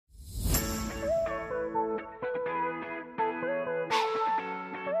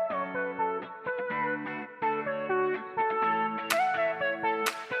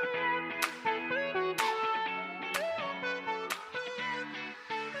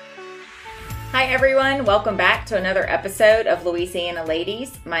Hi everyone, welcome back to another episode of Louisiana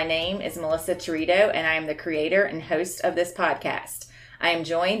Ladies. My name is Melissa Torito and I am the creator and host of this podcast. I am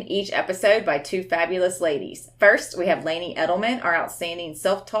joined each episode by two fabulous ladies. First, we have Lainey Edelman, our outstanding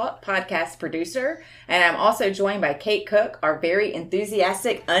self-taught podcast producer, and I'm also joined by Kate Cook, our very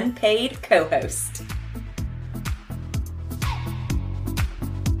enthusiastic unpaid co-host.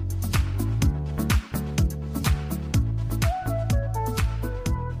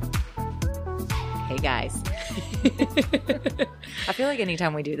 Hey guys. I feel like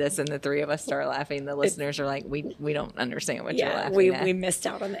anytime we do this and the three of us start laughing, the listeners are like, we don't understand what you're laughing at. We missed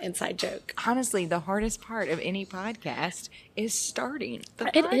out on the inside joke. Honestly, the hardest part of any podcast is starting the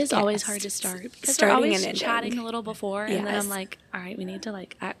podcast. It is always hard to start because we're always chatting a little before, and then I'm like, all right, we need to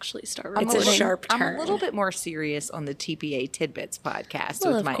actually start recording. It's a sharp turn. I'm a little bit more serious on the TPA Tidbits podcast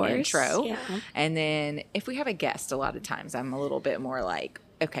with my intro. Yeah. And then if we have a guest, a lot of times I'm a little bit more like,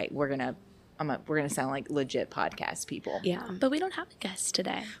 okay, we're gonna sound like legit podcast people. Yeah. But we don't have a guest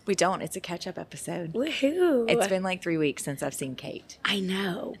today. We don't. It's a catch-up episode. Woohoo. It's been like 3 weeks since I've seen Kate. I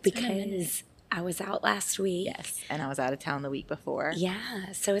know, because I was out last week. Yes. And I was out of town the week before.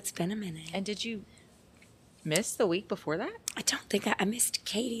 Yeah. So it's been a minute. And did you miss the week before that? I don't think I missed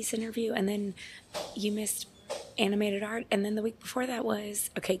Katie's interview, and then you missed animated art, and then the week before that was,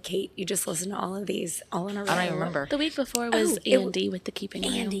 okay, Kate, you just listened to all of these all in a row. I don't even remember. The week before was Andy with the Keeping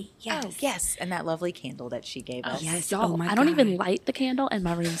Real. Andy, yes. Oh, yes. And that lovely candle that she gave us. Yes. Y'all, Oh my I don't God. even light the candle, and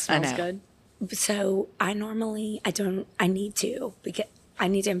my room smells good. So I need to, because I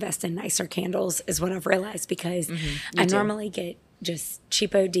need to invest in nicer candles is what I've realized, because I normally get just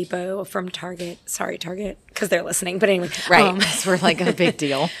cheapo depot from Target. Sorry, Target, because they're listening. But anyway. Right. Because we're like a big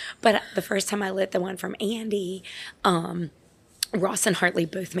deal. But the first time I lit the one from Andy, Ross and Hartley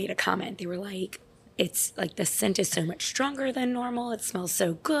both made a comment. They were like, it's like the scent is so much stronger than normal. It smells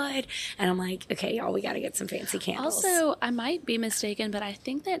so good. And I'm like, okay, y'all, we got to get some fancy candles. Also, I might be mistaken, but I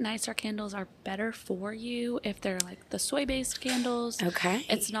think that nicer candles are better for you if they're like the soy-based candles. Okay.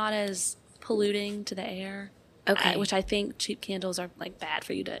 It's not as polluting to the air. Okay. Which I think cheap candles are like bad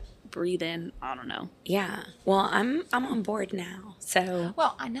for you to breathe in. I don't know. Yeah. Well, I'm on board now. So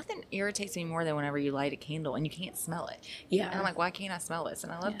Well, nothing irritates me more than whenever you light a candle and you can't smell it. Yeah. And I'm like, why can't I smell this?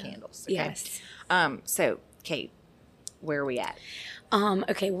 And I love candles. Okay? Yes. So, Kate, where are we at?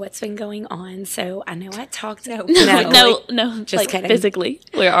 okay, what's been going on? So I know I talked. No, Just just kidding. Physically,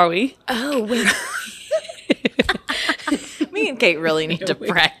 where are we? Oh, wait. Me and Kate really need to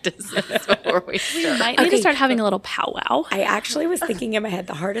practice this before we We start. might need to start having a little powwow. I actually was thinking in my head,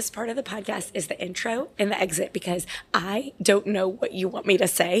 the hardest part of the podcast is the intro and the exit, because I don't know what you want me to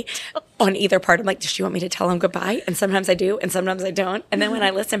say on either part. I'm like, does she want me to tell him goodbye? And sometimes I do, and sometimes I don't. And then when I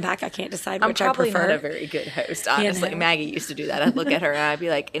listen back, I can't decide which I I'm probably prefer. not a very good host, honestly. know. Maggie used to do that. I'd look at her and I'd be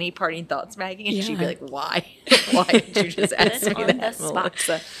like, any parting thoughts, Maggie? And she'd be like, why? Why did you just ask me On that, the spot.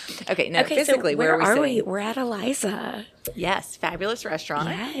 Melissa? Okay, no, physically, so where are we we? sitting? We're at Eliza. Yes, fabulous restaurant.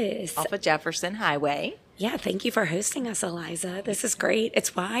 Yes. Off of Jefferson Highway. Yeah, thank you for hosting us, Eliza. This is great.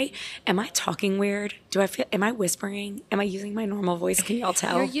 It's why. Am I talking weird? Am I whispering? Am I using my normal voice? Can y'all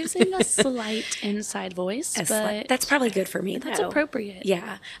tell? You're using a slight inside voice, but That's probably good for me. that's though. appropriate.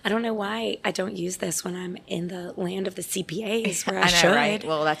 Yeah, I don't know why I don't use this when I'm in the land of the CPAs where I, I know, should. right?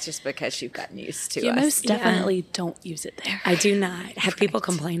 Well, that's just because you've gotten used to You us. most definitely don't use it there. I do not. Have people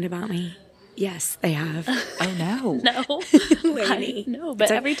complained about me? Yes, they have. Oh, no. No, Lainey. no, but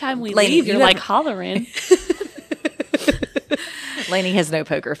every time we Lainey, leave, you you're have- like hollering. Lainey has no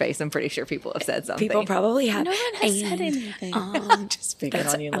poker face. I'm pretty sure people have said something. People probably have. No one has said And, anything. just picking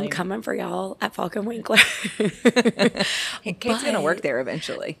that's- on you, I'm Lainey. coming for y'all at Falcon Winkler. Kate's going to work there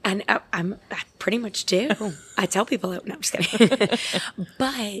eventually. And I pretty much do. I tell people, no, I'm just kidding.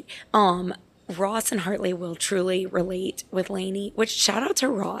 But Ross and Hartley will truly relate with Lainey, which shout out to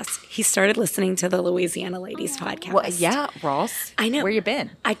Ross. He started listening to the Louisiana Ladies podcast. Well, yeah, Ross. I know. Where you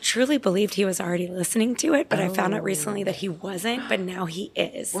been? I truly believed he was already listening to it, but I found out recently that he wasn't, but now he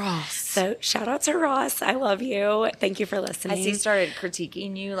is. Ross. So shout out to Ross. I love you. Thank you for listening. Has he started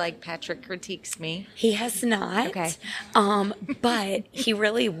critiquing you like Patrick critiques me? He has not. Okay. But he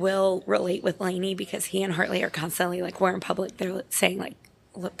really will relate with Lainey, because he and Hartley are constantly like, we're in public, they're saying like,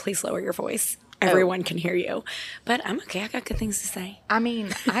 please lower your voice. Everyone can hear you. But I'm okay. I got good things to say. I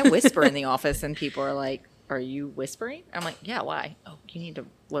mean, I whisper in the office and people are like, are you whispering? I'm like, yeah, why? Oh, you need to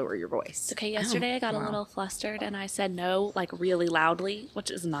lower your voice. Okay, yesterday I got a little flustered and I said no, like really loudly,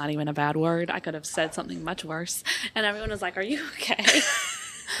 which is not even a bad word. I could have said something much worse. And everyone was like, are you okay?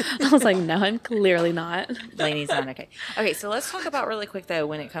 I was like, no, I'm clearly not. Lainey's not okay. Okay, so let's talk about really quick, though,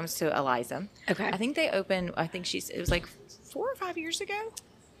 when it comes to Eliza. Okay. I think they opened, it was like 4 or 5 years ago.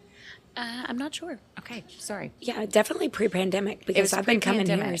 I'm not sure. Okay, sorry. Yeah, definitely pre-pandemic because was I've been coming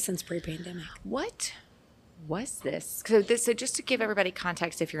here pre-pandemic. since pre-pandemic. What was this? So just to give everybody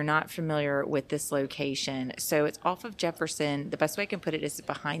context, if you're not familiar with this location, so it's off of Jefferson. The best way I can put it is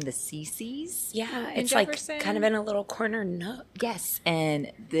behind the CC's. Yeah, in it's like Jefferson. kind of in a little corner nook. Yes,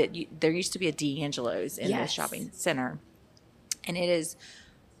 and there used to be a D'Angelo's in the Yes. shopping center, and it is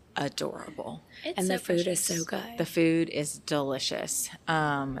adorable. It's And so the food precious. is so good. The food is delicious.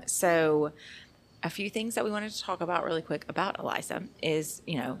 So a few things that we wanted to talk about really quick about Eliza is,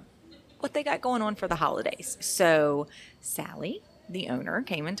 what they got going on for the holidays. So Sally, the owner,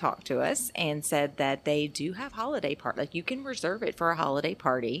 came and talked to us and said that they do have holiday party. Like, you can reserve it for a holiday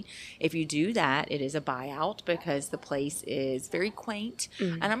party. If you do that, it is a buyout because the place is very quaint.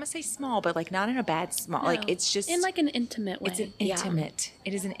 And I'm going to say small, but like not in a bad small. Like, No, it's just in like an intimate way. it's an Yeah. intimate.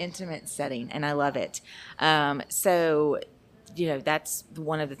 It is an intimate setting, and I love it. So, that's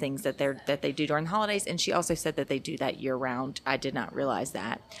one of the things that they do during the holidays. And she also said that they do that year round. I did not realize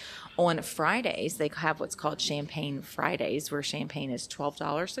that. On Fridays, they have what's called Champagne Fridays, where champagne is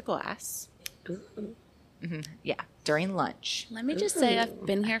 $12 a glass. Yeah, during lunch. Let me just say, I've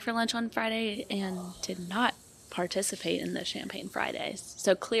been here for lunch on Friday and did not participate in the Champagne Fridays.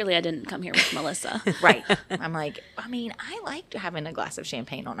 So clearly, I didn't come here with Melissa. Right. I'm like, I like having a glass of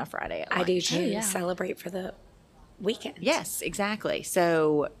champagne on a Friday at I do lunch. too. yeah. Celebrate for the weekend. Yes, exactly.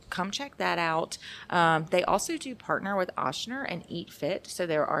 So come check that out. They also do partner with Ochsner and Eat Fit. So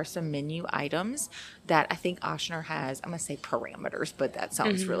there are some menu items that I think Ochsner has. I'm going to say parameters, but that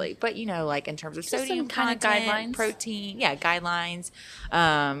sounds really, but like in terms of Just some sodium kind of content, guidelines. protein, guidelines,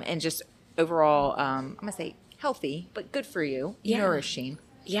 and just overall, I'm going to say healthy, but good for you, Yeah. nourishing.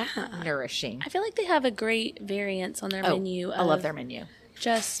 Yeah. Nourishing. I feel like they have a great variance on their menu. I love of their menu.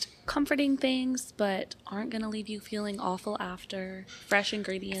 Just comforting things, but aren't going to leave you feeling awful after. Fresh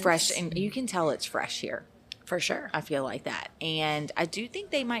ingredients. Fresh, and you can tell it's fresh here. For sure. I feel like that. And I do think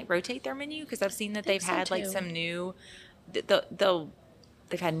they might rotate their menu because I've seen that they've so, had like too. some new,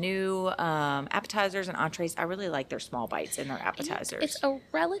 they've had new appetizers and entrees. I really like their small bites and their appetizers. It's a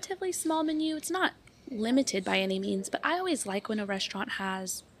relatively small menu. It's not limited by any means, but I always like when a restaurant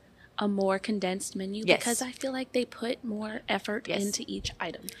has a more condensed menu Yes. because I feel like they put more effort Yes. into each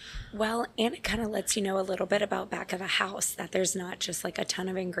item. Well, and it kind of lets you know a little bit about back of a house that there's not just like a ton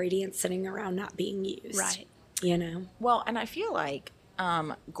of ingredients sitting around not being used. Right. You know? Well, and I feel like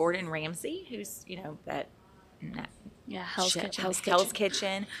Gordon Ramsay, who's, that Yeah, Hell's Kitchen. Hell's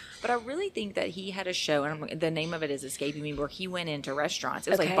Kitchen. But I really think that he had a show, and the name of it is escaping me, where he went into restaurants.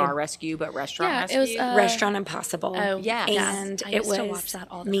 It was like Okay. Bar Rescue, but restaurant Yeah, rescue. it was Restaurant Impossible. Oh, yeah. And I it used was to watch that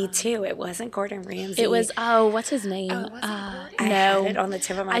all the me time. too. It wasn't Gordon Ramsay. It was what's his name? Oh, was it Gordon? I no, had it on the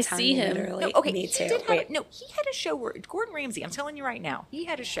tip of my I tongue. see him. Literally. No, okay, Me he too. did have, Wait. no, he had a show where Gordon Ramsay. I'm telling you right now, he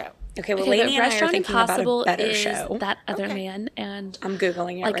had a show. Okay, well, Okay, Lainey but and I are Restaurant thinking Impossible about a better is show. that other Okay. man, and I'm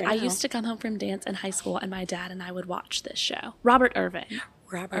Googling it like right I now. used to come home from dance in high school, and my dad and I would watch this show. Robert Irvin.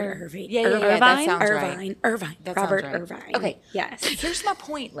 Robert Irvine. Yeah, that Irvine? sounds Irvine. right. Irvine. That sounds Robert right. Irvine. Okay. Yes. Here's my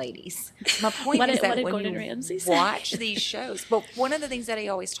point, ladies. My point What is did- what that did when Gordon you Ramsay say? watch these shows, but one of the things that he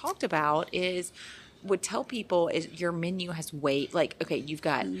always talked about would tell people is your menu has weight. Like, okay, you've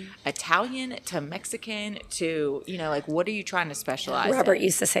got Italian to Mexican to, like, what are you trying to specialize Robert in?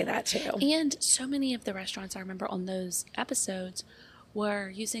 used to say that too. And so many of the restaurants I remember on those episodes were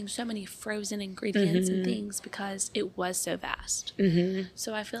using so many frozen ingredients and things because it was so vast. Mm-hmm.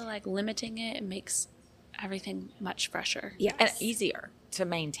 So I feel like limiting it makes everything much fresher. Yes. And easier to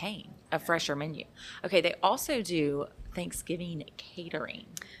maintain a fresher menu. Okay, they also do Thanksgiving catering.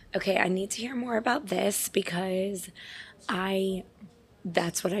 Okay, I need to hear more about this because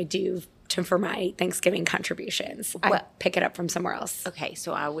that's what I do for my Thanksgiving contributions. I Well- pick it up from somewhere else. Okay,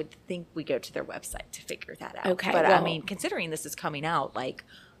 so I would think we go to their website to figure that out. Okay, but I well- mean, considering this is coming out like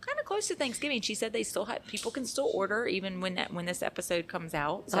kind of close to Thanksgiving, she said they still have people can still order even when this episode comes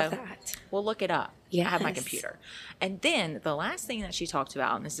out. So Love that. we'll look it up. I have my Yes. computer. And then the last thing that she talked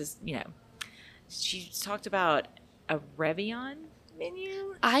about, and this is she talked about a Revion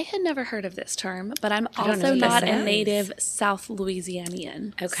menu. I had never heard of this term, but I'm I don't know also what not this a is. native South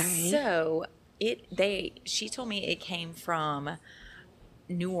Louisianian. Okay. So she told me it came from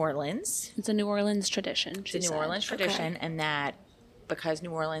New Orleans. It's a New Orleans tradition. It's a New Orleans tradition, and that because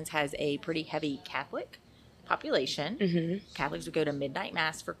New Orleans has a pretty heavy Catholic population, Catholics would go to midnight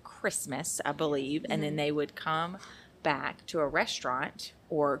mass for Christmas, I believe, and then they would come back to a restaurant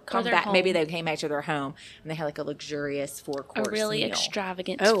or come their back. Maybe home. they came back to their home and they had like a luxurious 4-course A really meal.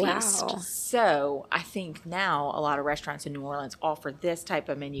 extravagant Oh, feast. wow. So I think now a lot of restaurants in New Orleans offer this type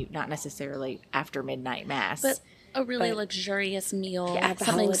of menu, not necessarily after midnight mass. But A really But- luxurious meal, Yeah, at the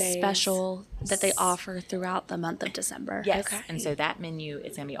something holidays. special that they offer throughout the month of December. Yes. Okay. And so that menu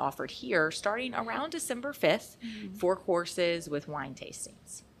is going to be offered here starting around December 5th, 4 courses with wine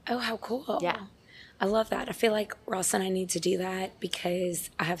tastings. Oh, how cool. Yeah. I love that. I feel like Ross and I need to do that because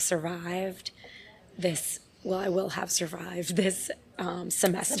I have survived this. Well, I will have survived this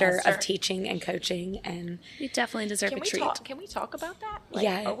semester of teaching and coaching. And You definitely deserve Can a we treat. talk? Can we talk about that? Like,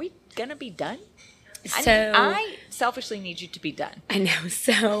 Yeah. Are we going to be done? so I selfishly need you to be done. I know.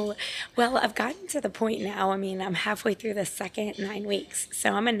 So, well, I've gotten to the point now. I mean, I'm halfway through the second 9 weeks.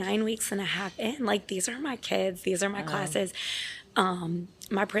 So I'm a 9 weeks and a half in. Like, these are my kids. These are my classes.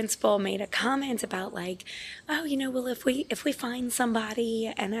 My principal made a comment about like, oh, well, if we find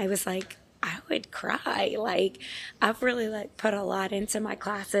somebody, and I was like, I would cry. Like, I've really put a lot into my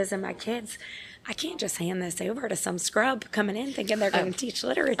classes and my kids. I can't just hand this over to some scrub coming in thinking they're going to teach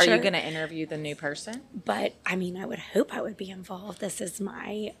literature. Are you going to interview the new person? But I mean, I would hope I would be involved. This is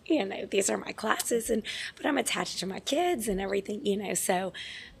my, these are my classes, but I'm attached to my kids and everything, So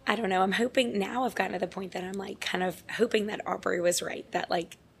I don't know. I'm hoping now I've gotten to the point that I'm like kind of hoping that Aubrey was right, that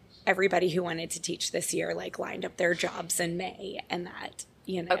like everybody who wanted to teach this year like lined up their jobs in May, and that.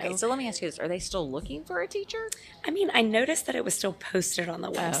 Okay, so let me ask you this. Are they still looking for a teacher? I mean, I noticed that it was still posted on the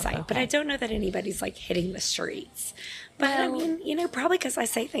website, but okay. I don't know that anybody's like hitting the streets. But I Well- mean, probably because I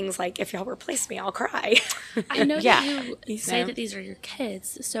say things like, if y'all replace me, I'll cry. I know Yeah. that you say know? that these are your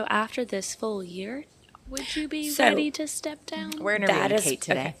kids. So after this full year, would you be So- ready to step down? We're interviewing That is Kate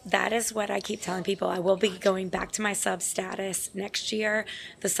today. okay, that is what I keep telling people. I will be going back to my sub status next year.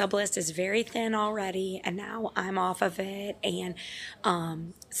 The sub list is very thin already, and now I'm off of it. And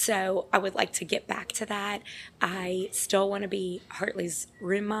so I would like to get back to that. I still want to be Hartley's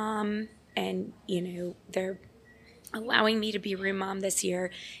room mom, and they're allowing me to be room mom this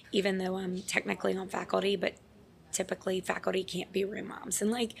year, even though I'm technically on faculty, but typically faculty can't be room moms.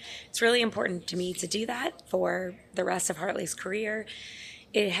 And like, it's really important to me to do that for the rest of Hartley's career.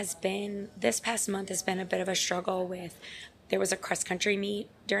 It has been, this past month has been a bit of a struggle with, there was a cross country meet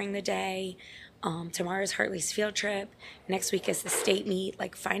during the day. Tomorrow's Hartley's field trip. Next week is the state meet.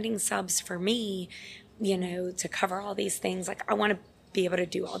 Like, finding subs for me, to cover all these things. Like, I want to be able to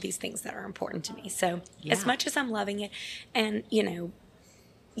do all these things that are important to me. So as much as I'm loving it, and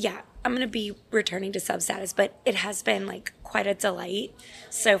yeah, I'm going to be returning to sub status, but it has been like quite a delight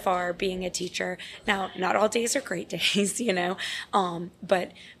so far being a teacher. Now, not all days are great days,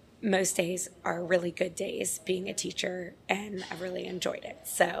 but most days are really good days being a teacher, and I really enjoyed it.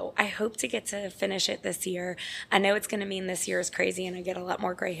 So I hope to get to finish it this year. I know it's going to mean this year is crazy and I get a lot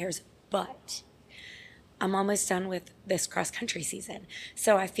more gray hairs, but I'm almost done with this cross country season.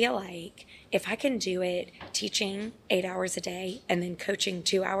 So I feel like if I can do it teaching 8 hours a day and then coaching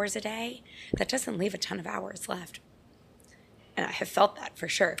 2 hours a day, that doesn't leave a ton of hours left. And I have felt that for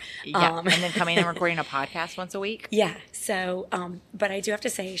sure. Yeah. And then coming and recording a podcast once a week. Yeah. So, but I do have to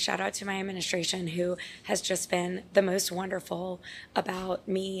say, shout out to my administration, who has just been the most wonderful about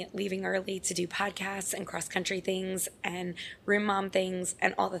me leaving early to do podcasts and cross country things and room mom things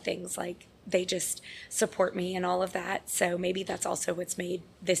and all the things. Like, they just support me and all of that. So maybe that's also what's made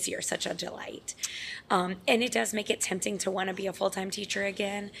this year such a delight. And it does make it tempting to want to be a full-time teacher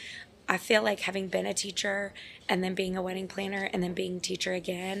again. I feel like having been a teacher and then being a wedding planner and then being a teacher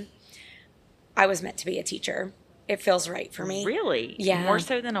again, I was meant to be a teacher. It feels right for me. Really? Yeah. More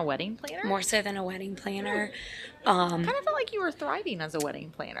so than a wedding planner? More so than a wedding planner. I kind of felt like you were thriving as a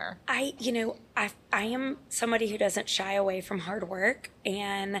wedding planner. I am somebody who doesn't shy away from hard work,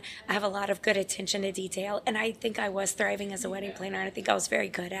 and I have a lot of good attention to detail, and I think I was thriving as a wedding planner, and I think I was very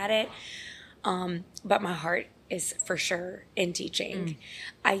good at it. But my heart is for sure in teaching.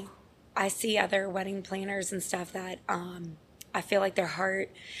 I see other wedding planners and stuff that I feel like their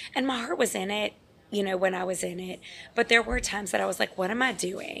heart, and my heart was in it, when I was in it. But there were times that I was like, what am I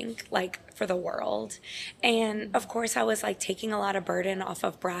doing, like, for the world? And of course, I was like taking a lot of burden off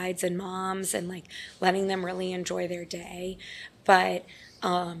of brides and moms and like letting them really enjoy their day. But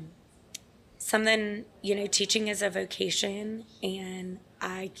something, teaching is a vocation, and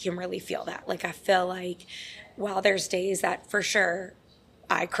I can really feel that. Like, I feel like while there's days that for sure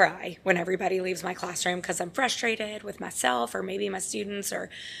I cry when everybody leaves my classroom because I'm frustrated with myself or maybe my students or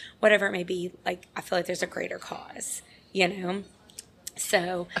whatever it may be, like, I feel like there's a greater cause,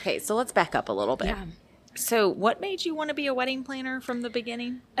 So, Okay, so let's back up a little bit. yeah. So, what made you want to be a wedding planner from the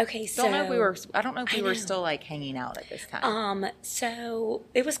beginning? Okay, so I don't know if we were know. still like hanging out at this time. So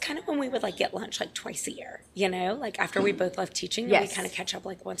it was kind of when we would like get lunch like twice a year, you know, like after we both left teaching, Yes. we kind of catch up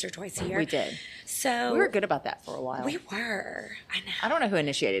like once or twice a year. We did. So We were good about that for a while. We were. I know. I don't know who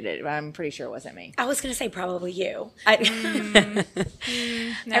initiated it, but I'm pretty sure it wasn't me. I was gonna say probably you.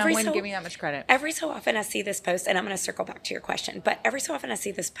 No, Every I wouldn't so- give me that much credit. Every so often I see this post, and I'm going to circle back to your question, but every so often I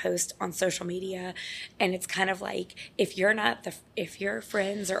see this post on social media, and it's kind of like, if your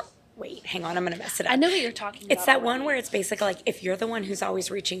friends are, wait, hang on, I'm going to mess it up. I know what you're talking about. It's that one where it's basically like, if you're the one who's always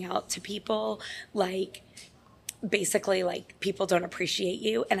reaching out to people, like, basically like people don't appreciate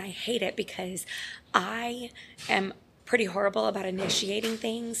you. And I hate it because I am pretty horrible about initiating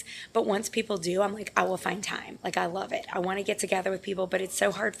things, but once people do, I'm like, I will find time. Like, I love it. I want to get together with people, but it's so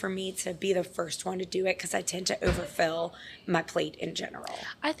hard for me to be the first one to do it because I tend to overfill my plate in general.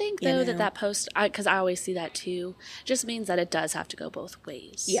 I think, You though, know? that post, because I always see that too, just means that it does have to go both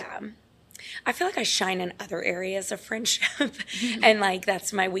ways. Yeah. I feel like I shine in other areas of friendship and like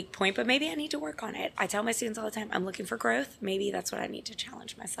that's my weak point, but maybe I need to work on it. I tell my students all the time, I'm looking for growth. Maybe that's what I need to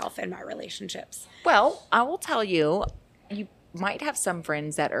challenge myself in my relationships. Well, I will tell you, you might have some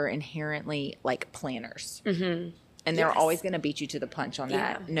friends that are inherently like planners. Mm-hmm. And they're Yes. always going to beat you to the punch on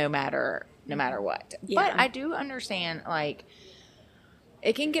that, Yeah. no matter what. Yeah. But I do understand, like,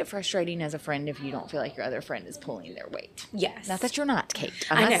 it can get frustrating as a friend if you don't feel like your other friend is pulling their weight. Yes. Not that you're not, Kate.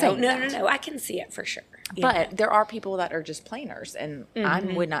 I'm I not know. saying No, that. no. I can see it for sure. Yeah. But there are people that are just planners, and I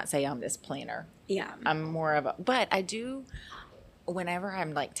would not say I'm this planner. Yeah. I'm more of a, but I do, whenever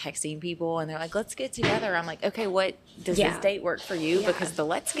I'm like texting people and they're like, let's get together, I'm like, okay, what does Yeah. this date work for you? Yeah. Because the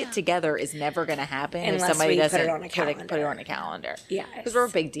let's get together is never going to happen Unless if somebody we put doesn't it on a put it calendar. on a calendar. Yes. Because we're a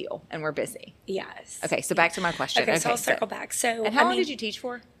big deal and we're busy. Yes. Okay, so back to my question. Okay, so I'll circle back. So, And how long did you teach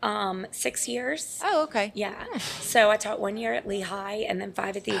for? 6 years. Oh, okay. Yeah. So I taught 1 year at Lehigh and then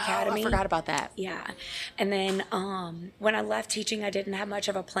 5 at the academy. Oh, I forgot about that. Yeah. And then when I left teaching, I didn't have much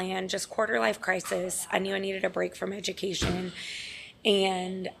of a plan, just quarter life crisis. I knew I needed a break from education.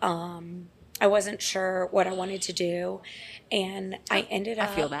 And I wasn't sure what I wanted to do. And I ended up.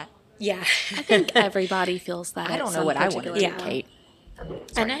 I feel that. Yeah. I think everybody feels that. I at don't know some what I want to particular do, Yeah. time. Kate.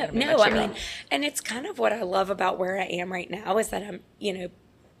 I know. No, I mean, and it's kind of what I love about where I am right now is that I'm,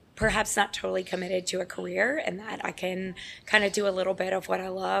 perhaps not totally committed to a career and that I can kind of do a little bit of what I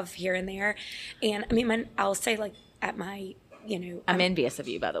love here and there. And I mean, I'll say like at my, I'm envious of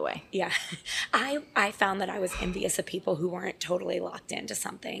you, by the way. yeah, I found that I was envious of people who weren't totally locked into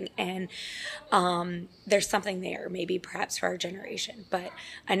something. And there's something there, maybe perhaps for our generation. But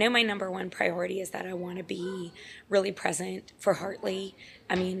I know my number one priority is that I want to be really present for Hartley.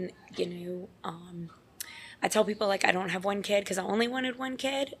 I mean, I tell people like I don't have one kid because I only wanted one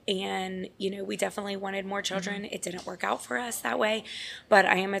kid, and we definitely wanted more children. It didn't work out for us that way, but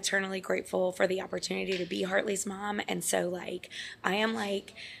I am eternally grateful for the opportunity to be Hartley's mom, and so like I am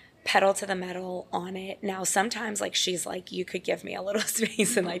like pedal to the metal on it. Now sometimes like she's like, you could give me a little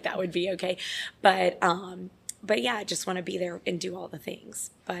space and like that would be okay, but yeah, I just want to be there and do all the things.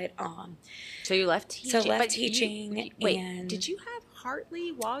 But So you left teaching. so left but teaching wait, and did you have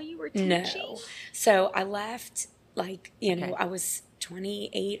Hartley while you were teaching? no. So I left like, Okay. I was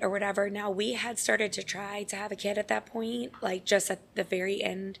 28 or whatever. Now we had started to try to have a kid at that point, like just at the very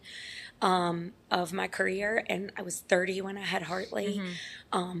end of my career. And I was 30 when I had Hartley.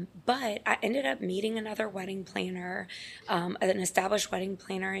 But I ended up meeting another wedding planner, an established wedding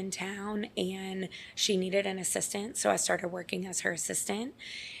planner in town, and she needed an assistant. So I started working as her assistant.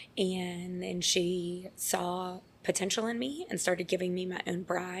 And then she saw potential in me and started giving me my own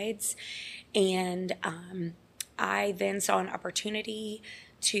brides. And I then saw an opportunity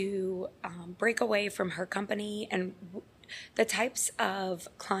to break away from her company and the types of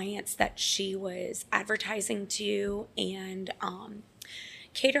clients that she was advertising to and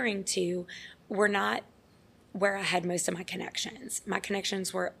catering to were not where I had most of my connections. My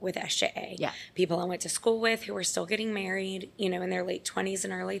connections were with SJA. Yeah. People I went to school with who were still getting married, in their late 20s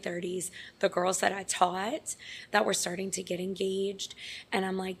and early 30s. The girls that I taught that were starting to get engaged. And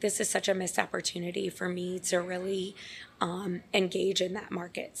I'm like, this is such a missed opportunity for me to really engage in that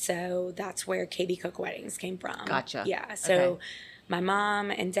market. So that's where KB Cook Weddings came from. Gotcha. Yeah. So Okay. my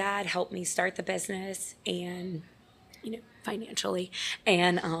mom and dad helped me start the business and, financially.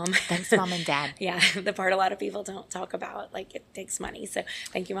 And Thanks, Mom and Dad. yeah, the part a lot of people don't talk about, like it takes money. So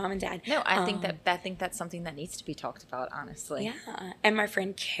thank you, Mom and Dad. No, I think that's something that needs to be talked about, honestly. Yeah, and my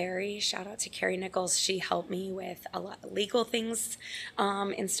friend Carrie, shout out to Carrie Nichols. She helped me with a lot of legal things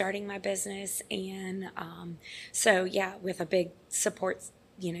in starting my business, and so yeah, with a big support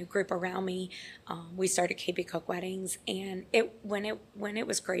group around me, we started KB Cook Weddings, and when it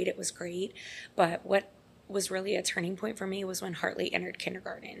was great, it was great. But what was really a turning point for me was when Hartley entered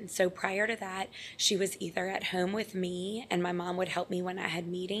kindergarten. So prior to that, she was either at home with me, and my mom would help me when I had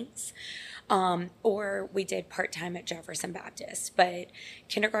meetings, or we did part-time at Jefferson Baptist. But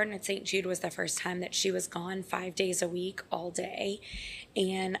kindergarten at St. Jude was the first time that she was gone 5 days a week, all day.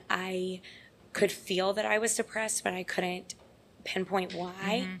 And I could feel that I was depressed, but I couldn't pinpoint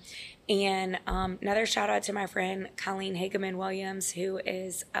why. And another shout out to my friend Colleen Hageman Williams, who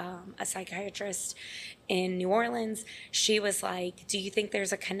is a psychiatrist in New Orleans. She was like, do you think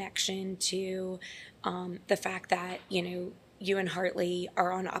there's a connection to the fact that, you and Hartley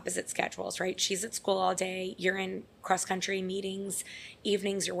are on opposite schedules, right? She's at school all day. You're in cross-country meetings,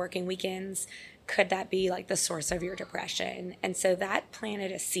 evenings, you're working weekends. Could that be like the source of your depression? And so that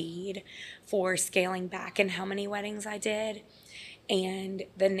planted a seed for scaling back in how many weddings I did. And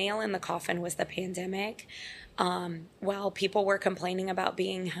the nail in the coffin was the pandemic. While people were complaining about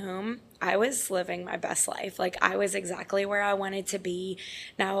being home, I was living my best life. Like, I was exactly where I wanted to be.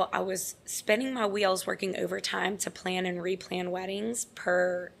 Now, I was spinning my wheels working overtime to plan and replan weddings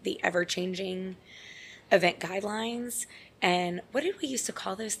per the ever-changing event guidelines. And what did we used to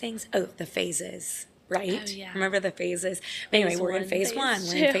call those things? Oh, the phases, right? Oh, yeah. Remember the phases? Anyway, we're in phase one.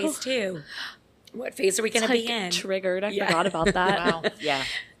 We're in phase two. What phase are we going to be in? Triggered. I forgot about that. Wow. Yeah.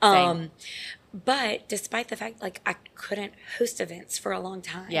 Same. But despite the fact, like, I couldn't host events for a long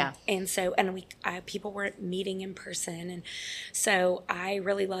time. Yeah. And so, people weren't meeting in person. And so I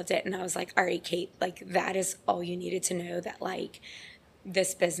really loved it. And I was like, all right, Kate, like, that is all you needed to know, that, like,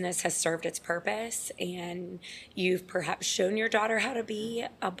 this business has served its purpose, and you've perhaps shown your daughter how to be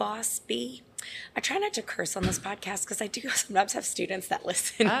a boss bee. I try not to curse on this podcast because I do sometimes have students that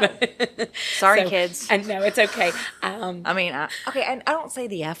listen. Oh. Sorry, So, kids. I know, it's okay. I mean, okay, and I don't say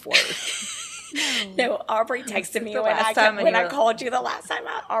the F word. No, Aubrey texted me The when last time when you I were- called you the last time.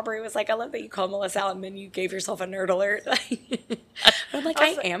 Aubrey was like, I love that you called Melissa out and then you gave yourself a nerd alert. I'm like,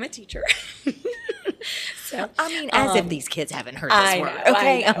 I am a teacher. So, I mean, as if these kids haven't heard I this know, word.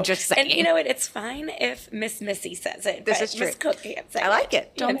 Okay, I know. I'm just saying. And you know what? It's fine if Miss Missy says it. This but is true. Miss Cook can't say I like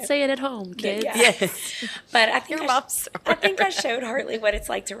it. you Don't know. say it at home, kids. Yeah. Yes. But I think Your mom's I think I showed Hartley what it's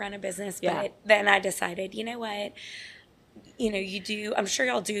like to run a business. But Yeah. then I decided, you know what? You do, I'm sure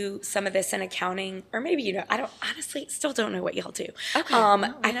y'all do some of this in accounting, or maybe, I don't, honestly, still don't know what y'all do. Okay. I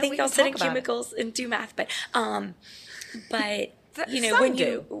Well, think we y'all can sit in talk about it. cubicles and do math, but Some when do.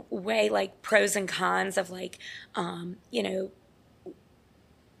 you weigh like pros and cons of like,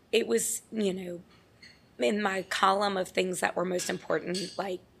 it was, in my column of things that were most important,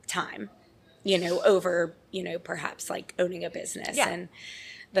 like time, over, perhaps like owning a business Yeah. and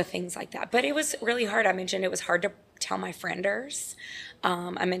the things like that. But it was really hard. I mentioned it was hard to tell my frienders.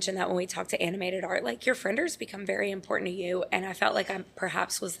 I mentioned that when we talked to Animated Art, like, your frienders become very important to you. And I felt like I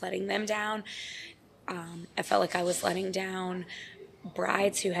perhaps was letting them down. I felt like I was letting down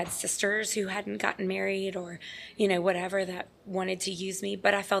brides who had sisters who hadn't gotten married, or whatever, that wanted to use me.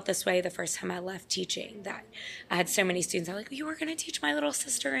 But I felt this way the first time I left teaching, that I had so many students. I was like, you were going to teach my little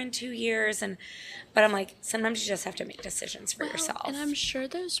sister in 2 years, but I'm like, sometimes you just have to make decisions for yourself. And I'm sure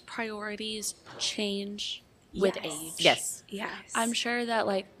those priorities change with Yes. age. Yes. Yes, I'm sure that,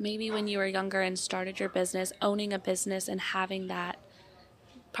 like, maybe when you were younger and started your business, owning a business and having that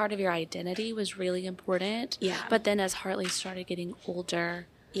part of your identity was really important. Yeah. But then as Hartley started getting older,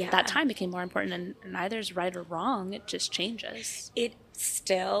 Yeah. that time became more important, and neither is right or wrong. It just changes. It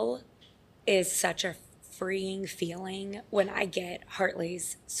still is such a freeing feeling when I get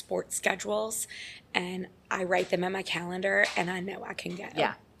Hartley's sports schedules and I write them in my calendar and I know I can go.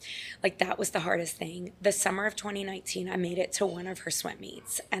 Yeah. Like, that was the hardest thing. The summer of 2019, I made it to one of her swim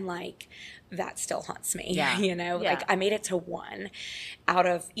meets, and like, that still haunts me. Yeah. Like, Yeah. I made it to one out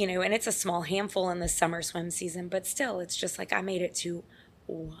of, and it's a small handful in the summer swim season, but still, it's just like, I made it to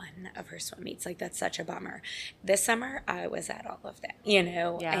one of her swim meets. Like, that's such a bummer. This summer, I was at all of them,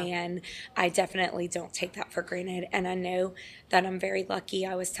 Yeah. and I definitely don't take that for granted. And I know that I'm very lucky.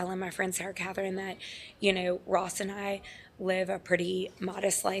 I was telling my friend Sarah Catherine that, Ross and I live a pretty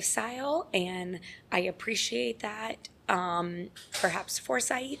modest lifestyle, and I appreciate that. Perhaps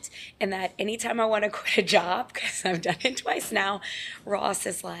foresight, and that anytime I want to quit a job, because I've done it twice now, Ross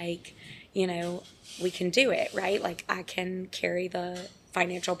is like, we can do it, right? Like, I can carry the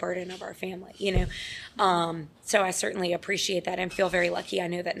financial burden of our family, so I certainly appreciate that and feel very lucky. I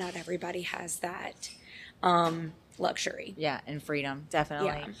know that not everybody has that luxury. Yeah, and freedom, definitely.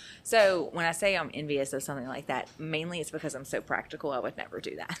 Yeah. So when I say I'm envious of something like that, mainly it's because I'm so practical. I would never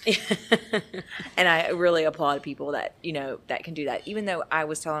do that. And I really applaud people that, you know, that can do that. Even though I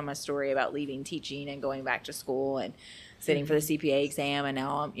was telling my story about leaving teaching and going back to school and sitting for the CPA exam, and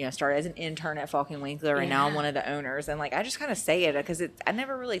now I'm, you know, started as an intern at Falk and Winkler, and now I'm one of the owners. And like, I just kind of say it because I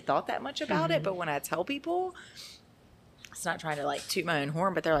never really thought that much about it. But when I tell people, it's not trying to like toot my own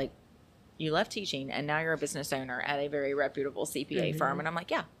horn, but they're like, you left teaching and now you're a business owner at a very reputable CPA firm. And I'm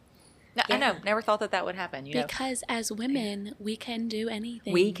like, yeah. No, I know. Never thought that would happen. You know, because as women, we can do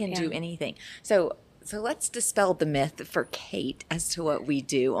anything. we can do anything. So let's dispel the myth for Kate as to what we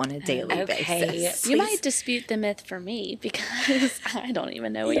do on a daily basis. You might dispute the myth for me because I don't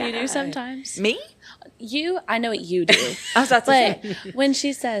even know what you do sometimes. Me? I know what you do. I was about to say. But when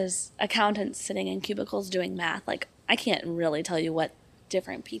she says accountants sitting in cubicles doing math, like I can't really tell you what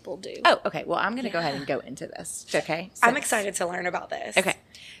different people do. Oh, okay. Well, I'm going to go ahead and go into this. Okay. So, I'm excited to learn about this. Okay.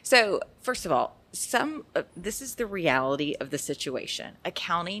 So, first of all, this is the reality of the situation.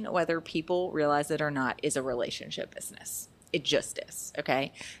 Accounting, whether people realize it or not, is a relationship business. It just is.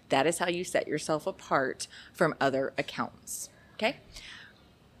 Okay. That is how you set yourself apart from other accountants. Okay.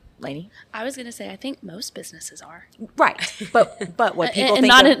 Lainey? I was going to say, I think most businesses are. Right. But what people and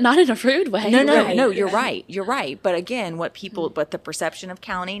think not in a rude way. No, you're right. You're right. But again, but the perception of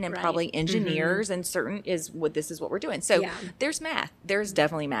counting and probably engineers and certain is this is what we're doing. So there's math. There's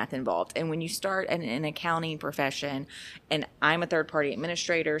definitely math involved. And when you start an accounting profession, and I'm a third party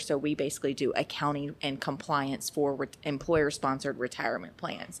administrator, so we basically do accounting and compliance for employer sponsored retirement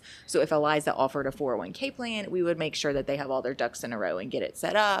plans. So if Eliza offered a 401k plan, we would make sure that they have all their ducks in a row and get it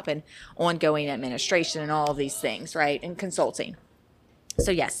set up, and ongoing administration and all of these things, right? And consulting. So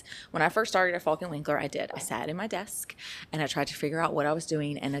yes, when I first started at Falk and Winkler, I sat in my desk and I tried to figure out what I was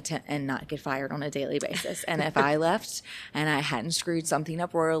doing and not get fired on a daily basis. And if I left and I hadn't screwed something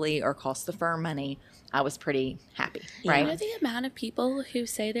up royally or cost the firm money, I was pretty happy, right? You know, the amount of people who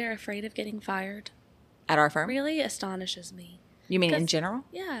say they're afraid of getting fired At our firm? really astonishes me. You mean in general?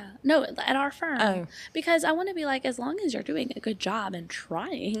 Yeah. No, at our firm. Oh. Because I want to be like, as long as you're doing a good job and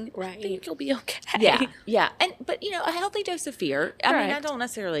trying, I think you'll be okay. Yeah. But, you know, a healthy dose of fear. I mean, I Correct. don't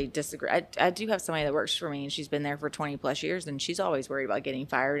necessarily disagree. I do have somebody that works for me, and she's been there for 20 plus years, and she's always worried about getting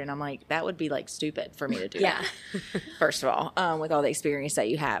fired. And I'm like, that would be like stupid for me to do that. First of all, with all the experience that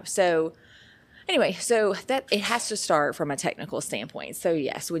you have. So anyway, so that it has to start from a technical standpoint. So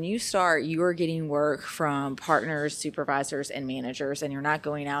yes, when you start, you are getting work from partners, supervisors, and managers, and you're not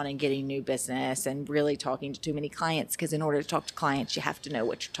going out and getting new business and really talking to too many clients, because in order to talk to clients, you have to know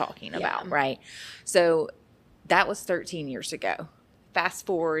what you're talking about, right? So that was 13 years ago. Fast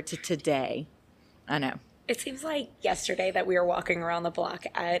forward to today. I know. It seems like yesterday that we were walking around the block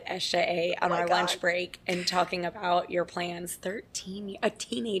at SJA on our lunch break and talking about your plans a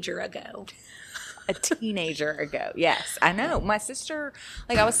teenager ago. A teenager ago. Yes, I know. My sister,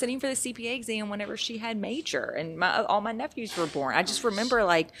 like, I was sitting for the CPA exam whenever she had major, and all my nephews were born. I just remember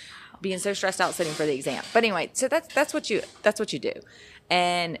like being so stressed out sitting for the exam. But anyway, so that's what you do.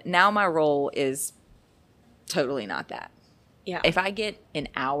 And now my role is totally not that. Yeah. If I get an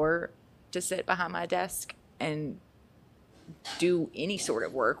hour to sit behind my desk and do any sort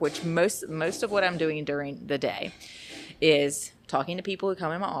of work, which most of what I'm doing during the day is talking to people who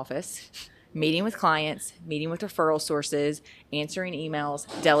come in my office, meeting with clients, meeting with referral sources, answering emails,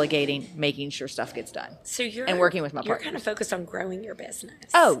 delegating, making sure stuff gets done. So and working with my You're partners. kind of focused on growing your business.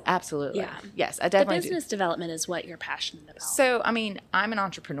 Oh, absolutely. Yeah. Yes, I The definitely do. business development is what you're passionate about. So, I mean, I'm an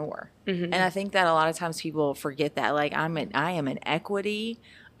entrepreneur, and I think that a lot of times people forget that. Like, I am an equity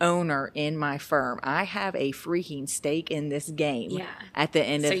owner in my firm. I have a freaking stake in this game. At the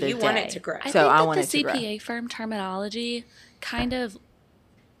end of the day. So you want it to grow. I So I think want that it the to grow. CPA firm terminology kind of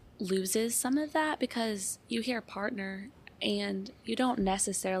loses some of that, because you hear partner and you don't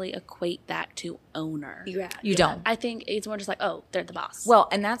necessarily equate that to owner. You don't. I think it's more just like, oh, they're the boss. Well,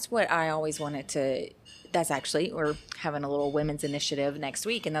 and that's what I always wanted to. That's actually, we're having a little women's initiative next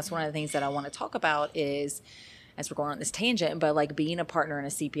week, and that's one of the things that I want to talk about is, as we're going on this tangent, but like being a partner in a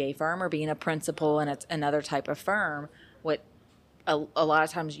CPA firm or being a principal in another type of firm, what a lot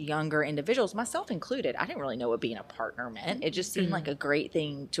of times younger individuals, myself included, I didn't really know what being a partner meant. It just seemed like a great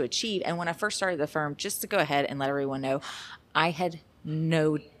thing to achieve. And when I first started the firm, just to go ahead and let everyone know, I had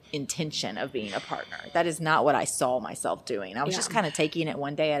no intention of being a partner. That is not what I saw myself doing. I was just kind of taking it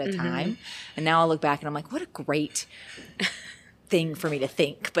one day at a time. And now I look back and I'm like, what a great thing for me to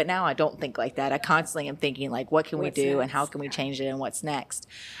think, but now I don't think like that. I constantly am thinking like, what can we What's do and next? how can we change it and what's next?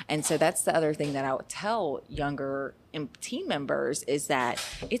 And so that's the other thing that I would tell younger team members is that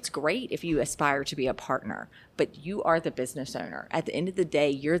it's great if you aspire to be a partner, but you are the business owner. At the end of the day,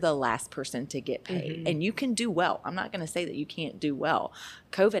 you're the last person to get paid, and you can do well. I'm not going to say that you can't do well.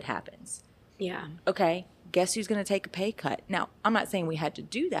 COVID happens. Yeah. Okay, guess who's going to take a pay cut? Now, I'm not saying we had to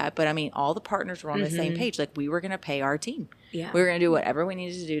do that, but I mean, all the partners were on the same page. Like, we were going to pay our team. Yeah. We were going to do whatever we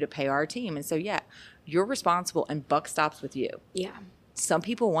needed to do to pay our team. And so, yeah, you're responsible and buck stops with you. Yeah. Some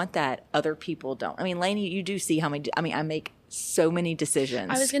people want that. Other people don't. I mean, Lainey, you do see how many, I make so many decisions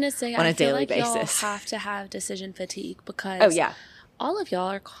I was going to say, on I a feel daily like basis. y'all have to have decision fatigue because Oh, yeah. all of y'all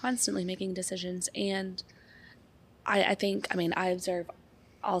are constantly making decisions. And I think, I observe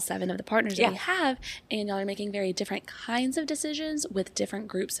all 7 of the partners Yeah. that we have, and y'all are making very different kinds of decisions with different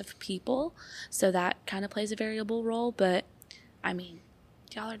groups of people. So that kind of plays a variable role. But,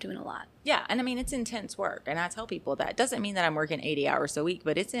 y'all are doing a lot. Yeah, and I mean, it's intense work. And I tell people that. It doesn't mean that I'm working 80 hours a week,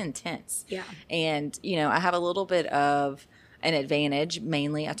 but it's intense. Yeah. And, I have a little bit of an advantage.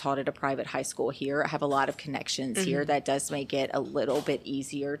 Mainly, I taught at a private high school here. I have a lot of connections here. That does make it a little bit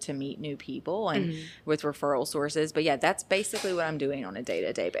easier to meet new people and with referral sources. But yeah, that's basically what I'm doing on a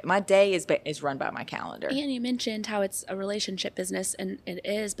day-to-day. But my day is run by my calendar. And you mentioned how it's a relationship business, and it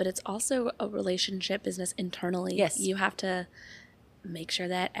is, but it's also a relationship business internally. Yes. You have to make sure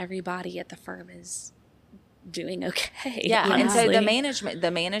that everybody at the firm is doing okay. Yeah, and so honestly. the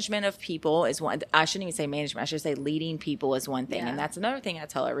management of people is one. I shouldn't even say management. I should say leading people is one thing, Yeah. and that's another thing I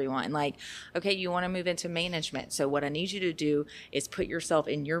tell everyone. Like, okay, you want to move into management, so what I need you to do is put yourself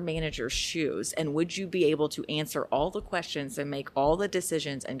in your manager's shoes, and would you be able to answer all the questions and make all the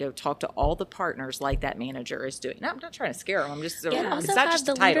decisions and go talk to all the partners like that manager is doing? No, I'm not trying to scare them. I'm just And it's also not have just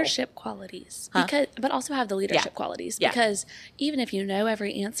the a title. leadership qualities, but also have the leadership qualities, Yeah. because even if you know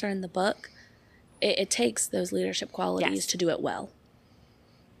every answer in the book, it takes those leadership qualities Yes. to do it well.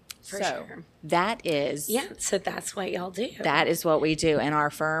 For So sure. that is Yeah. So that's what y'all do. That is what we do, and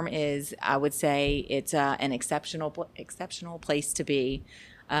our firm is, I would say, it's an exceptional place to be.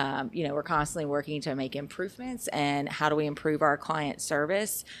 We're constantly working to make improvements, and how do we improve our client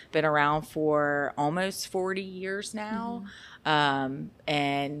service? Been around for almost 40 years now, I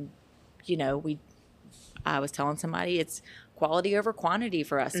was telling somebody it's quality over quantity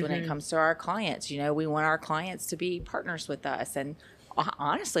for us when it comes to our clients. We want our clients to be partners with us, and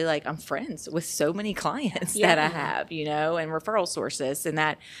honestly, like, I'm friends with so many clients that I have, and referral sources, and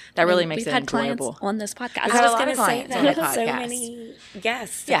that really makes We've it had enjoyable. clients on this podcast. We've had a I was lot going of to say clients on the that so podcast. many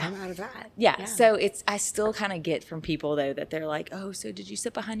guests Yeah. come out of that. Yeah. So I still kind of get from people though that they're like, oh, so did you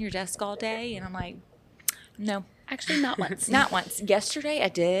sit behind your desk all day? And I'm like, no, Actually, not once. not once. Yesterday I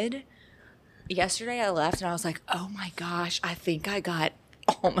did. Yesterday I left and I was like, oh my gosh, I think I got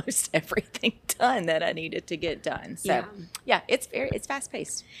almost everything done that I needed to get done. So yeah, it's fast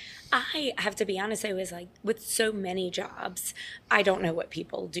paced. I have to be honest, I was like, with so many jobs, I don't know what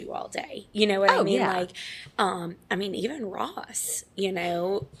people do all day. You know what I mean? yeah. Like, even Ross,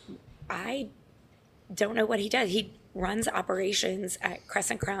 I don't know what he does. He runs operations at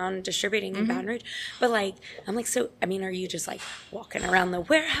Crescent Crown Distributing in Baton Rouge. But I'm like, so, are you just like walking around the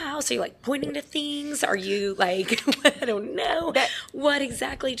warehouse? Are you like pointing to things? Are you like, I don't know. What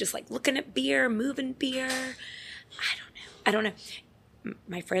exactly? Just like looking at beer, moving beer? I don't know.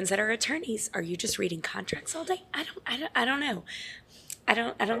 My friends that are attorneys, are you just reading contracts all day? I don't know. I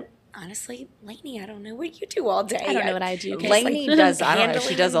don't honestly, Lainey, I don't know what you do all day. I don't know what I do. Lainey does, I don't know,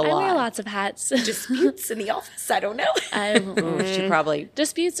 she does a I wear lot. lots of hats. Disputes in the office. I don't know. Ooh, she probably,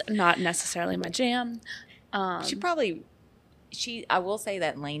 Disputes, not necessarily my jam. I will say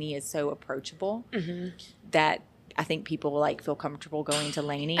that Lainey is so approachable that I think people like feel comfortable going to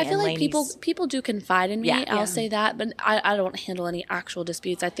Lainey. I feel and like Lainey's- people do confide in me. Yeah. I'll say that, but I don't handle any actual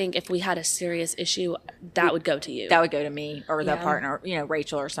disputes. I think if we had a serious issue, that would go to you. that would go to me or the Yeah. partner,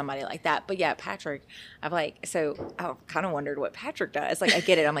 Rachel or somebody like that. But yeah, Patrick, I kind of wondered what Patrick does. Like, I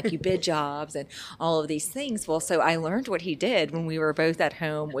get it. I'm like, you bid jobs and all of these things. Well, so I learned what he did when we were both at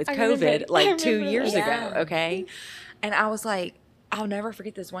home with COVID, like 2 years ago. Okay. And I was like, I'll never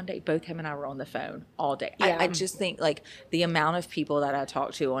forget this one day. Both him and I were on the phone all day. Yeah. I just think like the amount of people that I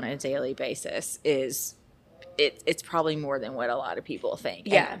talk to on a daily basis is it's probably more than what a lot of people think.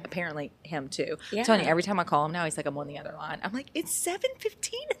 Yeah. And apparently him too. Yeah. I'm telling you, every time I call him now, he's like, I'm on the other line. I'm like, it's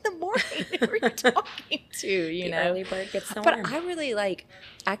 7:15 in the morning. Who are you talking to? You The know, early bird gets the but worm. I really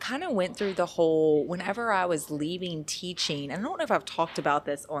I kind of went through the whole, whenever I was leaving teaching, and I don't know if I've talked about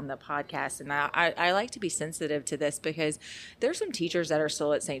this on the podcast, and I like to be sensitive to this because there's some teachers that are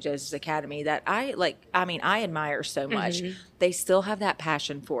still at St. Joseph's Academy that I admire so much. They still have that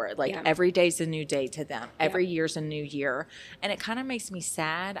passion for it. Like every day's a new day to them. Every year's a new year. And it kind of makes me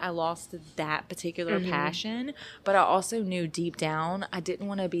sad I lost that particular passion, but I also knew deep down I didn't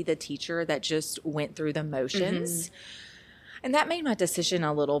want to be the teacher that just went through the motions. And that made my decision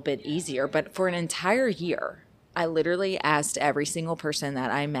a little bit easier. But for an entire year, I literally asked every single person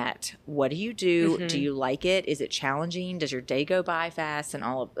that I met, what do you do? Do you like it? Is it challenging? Does your day go by fast? And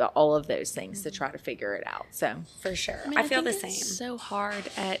all of those things to try to figure it out. So For sure. I mean, I feel think the same. It's so hard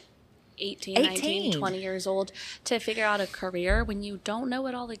at 18, 19, 20 years old to figure out a career when you don't know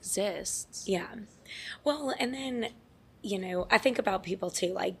it all exists. Yeah. Well, and then, you know, I think about people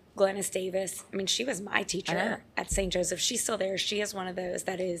too, like Glennis Davis. I mean, she was my teacher at St. Joseph. She's still there. She is one of those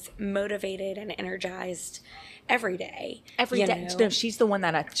that is motivated and energized every day. every day. No, she's the one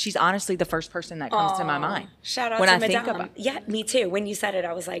that she's honestly the first person that comes to my mind. Shout out when to I think Madame. about Yeah, me too. When you said it,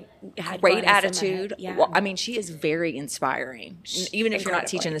 I was like, had great Glennis in my head. attitude. Yeah. Well, I mean, she is very inspiring. Even if you're not Incredibly.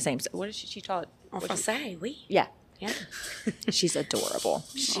 teaching the same. What is she taught? En français, oui. Yeah. Yeah. She's adorable.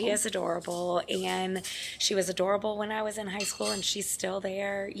 She is adorable, and she was adorable when I was in high school, and she's still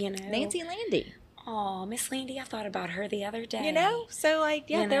there, you know. Nancy Landy. Oh, Miss Landy, I thought about her the other day. You know, so like,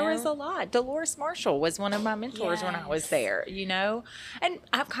 yeah, You there was know? a lot. Dolores Marshall was one of my mentors when I was Yes. there, you know, and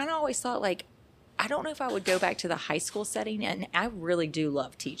I've kind of always thought like, I don't know if I would go back to the high school setting, and I really do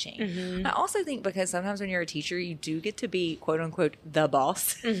love teaching. I also think because sometimes when you're a teacher, you do get to be quote unquote the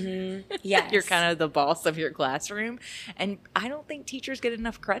boss. Yes. You're kind of the boss of your classroom, and I don't think teachers get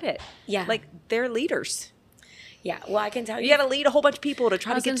enough credit. Yeah. Like they're leaders. Yeah, well, I can tell you. You got to lead a whole bunch of people to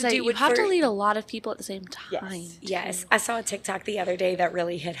try I to was get going to to say, do you what have to you're- lead a lot of people at the same time. Yes. Yes, I saw a TikTok the other day that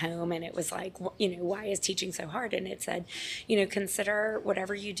really hit home, and it was like, you know, why is teaching so hard? And it said, you know, consider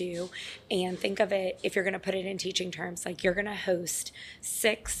whatever you do and think of it, if you're going to put it in teaching terms, like you're going to host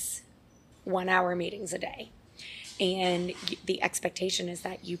 6 1-hour meetings a day. And the expectation is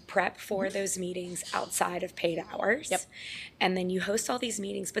that you prep for those meetings outside of paid hours. Yep. And then you host all these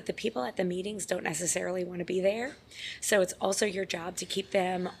meetings, but the people at the meetings don't necessarily want to be there. So it's also your job to keep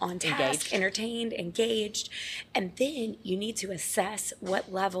them on task, Engaged. entertained, engaged. And then you need to assess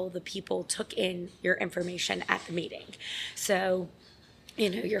what level the people took in your information at the meeting. So, you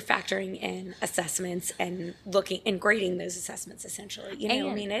know, you're factoring in assessments and looking and grading those assessments essentially. You know, And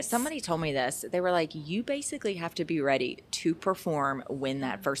I mean, it's somebody told me this. They were like, you basically have to be ready to perform when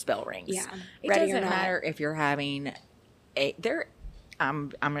that first bell rings. Yeah. It Ready or doesn't not. matter if you're having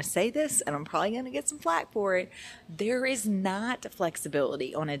I'm going to say this, and I'm probably going to get some flack for it. There is not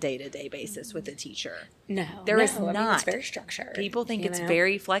flexibility on a day-to-day basis with a teacher. no, There is I mean, not. it's very structured. People think you it's know?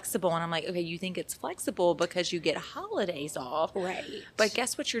 very flexible, and I'm like, okay, you think it's flexible because you get holidays off. Right. But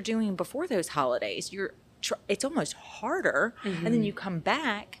guess what you're doing before those holidays? It's almost harder, and then you come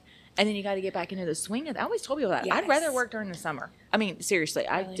back, and then you got to get back into the swing of it. I always told people that. I'd rather Yes. work during the summer. I mean, seriously,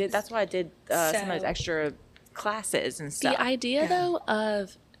 I did. That's why I did some of those So- extra classes and stuff. The idea, though,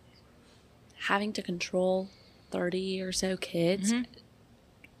 of having to control 30 or so kids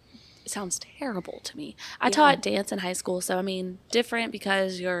sounds terrible to me. I taught dance in high school, so I mean, different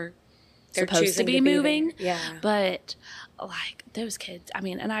because you're They're supposed to choosing be to be there. moving. Yeah. But like those kids, I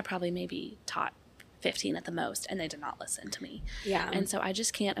mean, and I probably maybe taught 15 at the most, and they did not listen to me. Yeah. And so I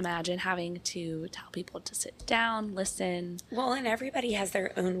just can't imagine having to tell people to sit down, listen. Well, and everybody has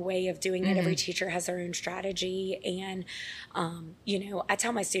their own way of doing it. Every teacher has their own strategy. And, you know, I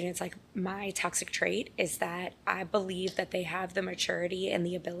tell my students, like, my toxic trait is that I believe that they have the maturity and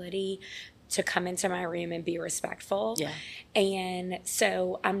the ability to come into my room and be respectful. Yeah. And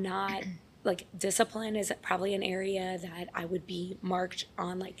so I'm not. Like, discipline is probably an area that I would be marked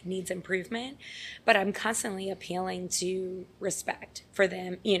on, like, needs improvement, but I'm constantly appealing to respect for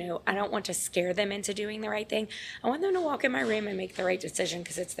them. You know, I don't want to scare them into doing the right thing. I want them to walk in my room and make the right decision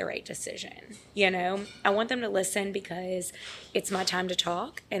because it's the right decision. You know, I want them to listen because it's my time to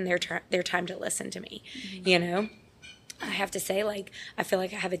talk and their time to listen to me, you know? I have to say, like, I feel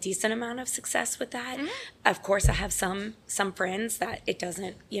like I have a decent amount of success with that. Of course, I have some friends that it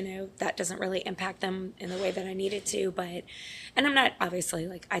doesn't, you know, that doesn't really impact them in the way that I need it to. But, and I'm not, obviously,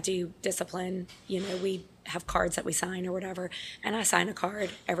 like, I do discipline. You know, we have cards that we sign or whatever, and I sign a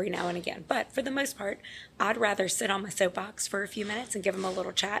card every now and again. But for the most part, I'd rather sit on my soapbox for a few minutes and give them a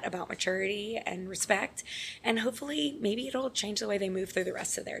little chat about maturity and respect, and hopefully maybe it'll change the way they move through the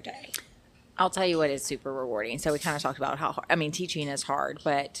rest of their day. I'll tell you what is super rewarding. So we kind of talked about how hard, I mean, teaching is hard,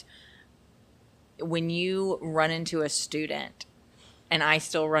 but when you run into a student, and I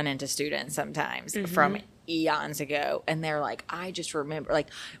still run into students sometimes from eons ago, and they're like, I just remember, like,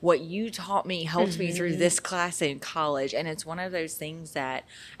 what you taught me helped me through this class in college. And it's one of those things that,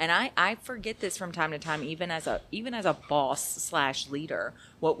 and I forget this from time to time, even as a boss / leader,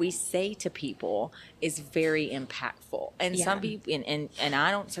 what we say to people is very impactful. And some people, and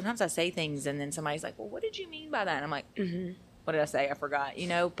I don't, sometimes I say things and then somebody's like, well, what did you mean by that? And I'm like, what did I say? I forgot,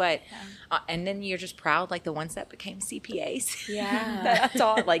 but, and then you're just proud, like the ones that became CPAs. Yeah. That I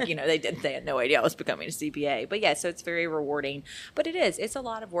thought, like, they had no idea I was becoming a CPA, but yeah, so it's very rewarding, but it's a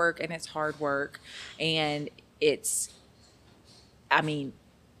lot of work, and it's hard work, and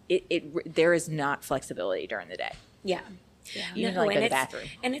there is not flexibility during the day. Yeah. You need to go to the bathroom.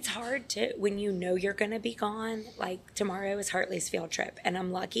 And it's hard to, when you know you're going to be gone, like tomorrow is Hartley's field trip, and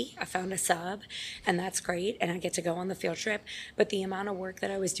I'm lucky I found a sub, and that's great, and I get to go on the field trip. But the amount of work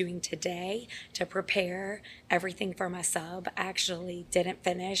that I was doing today to prepare everything for my sub actually didn't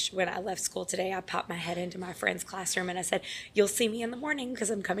finish. When I left school today, I popped my head into my friend's classroom and I said, you'll see me in the morning because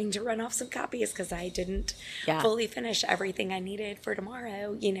I'm coming to run off some copies because I didn't fully finish everything I needed for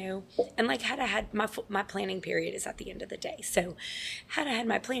tomorrow, And like, had I had my planning period is at the end of the day. So had I had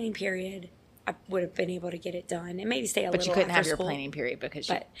my planning period, I would have been able to get it done and maybe stay a little after school. But you couldn't have your planning period because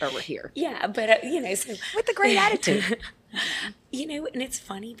you were here. Yeah, but, so. With a great attitude. And it's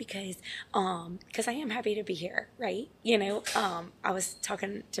funny because I am happy to be here, right? I was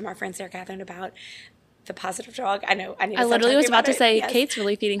talking to my friend Sarah Catherine about the positive dog. I know. I literally was about to say, yes. Kate's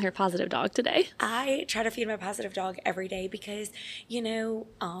really feeding her positive dog today. I try to feed my positive dog every day because,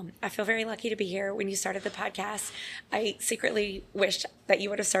 I feel very lucky to be here. When you started the podcast, I secretly wished that you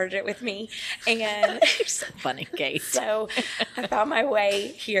would have started it with me. And you're so funny, Kate. So I found my way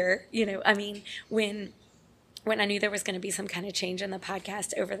here. When I knew there was going to be some kind of change in the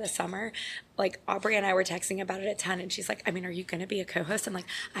podcast over the summer, like Aubrey and I were texting about it a ton, and she's like, are you going to be a co-host? I'm like,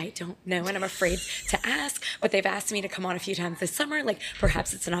 I don't know, and I'm afraid to ask, but they've asked me to come on a few times this summer, like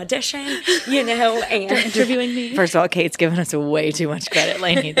perhaps it's an audition, and they're interviewing me. First of all, Kate's given us way too much credit,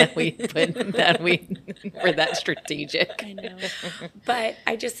 Lainey, we're that strategic. I know. But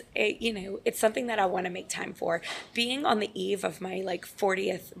I just, it's something that I want to make time for. Being on the eve of my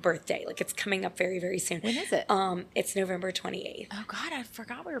 40th birthday, it's coming up very, very soon. When is it? It's November 28th. Oh God, I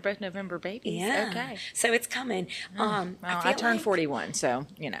forgot we were both November babies. Yeah. Okay. So it's coming. I turned 41, so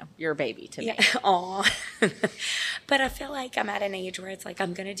you're a baby to me. Aw. But I feel like I'm at an age where it's like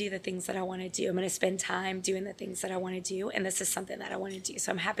I'm going to do the things that I want to do. I'm going to spend time doing the things that I want to do, and this is something that I want to do.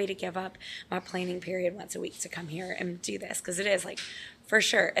 So I'm happy to give up my planning period once a week to come here and do this, because it is for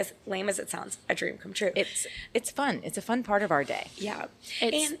sure, as lame as it sounds, a dream come true. It's fun. It's a fun part of our day. Yeah.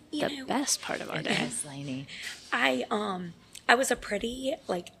 It's the best part of our day. Yes, Lainey. I was a pretty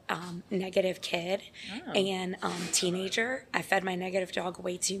negative kid and teenager. I fed my negative dog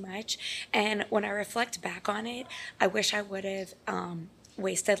way too much. And when I reflect back on it, I wish I would have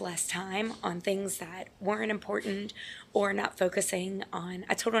wasted less time on things that weren't important or not focusing on.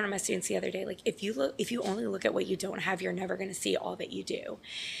 I told one of my students the other day, if you only look at what you don't have, you're never going to see all that you do.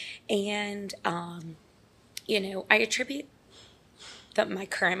 And I attribute my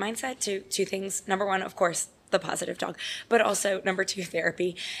current mindset to two things. Number one, of course, the positive dog, but also number two,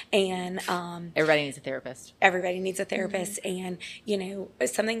 therapy. And everybody needs a therapist. Everybody needs a therapist. And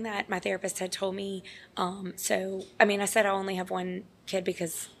something that my therapist had told me, I said I only have one kid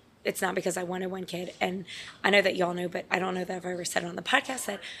because it's not because I wanted one kid. And I know that y'all know, but I don't know that I've ever said it on the podcast,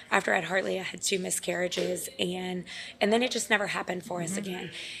 that after I had Hartley, I had 2 miscarriages, and then it just never happened for us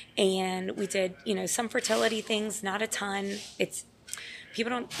again. And we did, some fertility things, not a ton.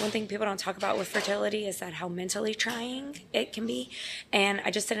 One thing people don't talk about with fertility is that how mentally trying it can be. And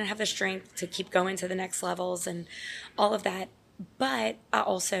I just didn't have the strength to keep going to the next levels and all of that. But I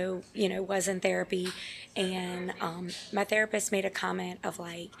also, was in therapy, and my therapist made a comment of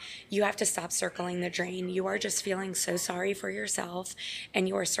you have to stop circling the drain. You are just feeling so sorry for yourself, and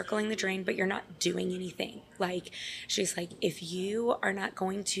you are circling the drain, but you're not doing anything. She's like, if you are not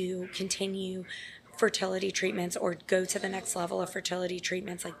going to continue fertility treatments or go to the next level of fertility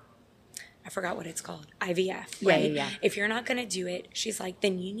treatments, I forgot what it's called, IVF, Yeah, right? yeah. If you're not going to do it, she's like,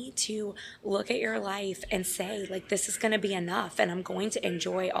 then you need to look at your life and say, like, this is going to be enough and I'm going to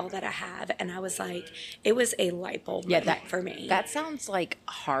enjoy all that I have. And I was like, it was a light bulb moment for me. That sounds like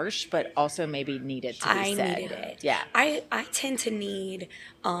harsh, but also maybe needed to be said. I needed it. Yeah. I tend to need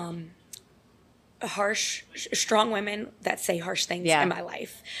strong women that say harsh things in my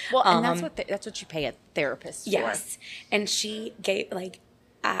life. Well, and that's what you pay a therapist for. Yes. And she gave, like,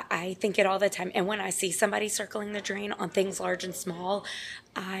 I think it all the time. And when I see somebody circling the drain on things large and small,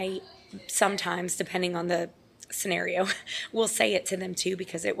 I sometimes, depending on the scenario, will say it to them too,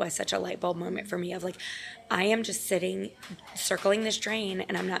 because it was such a light bulb moment for me of like, I am just sitting, circling this drain,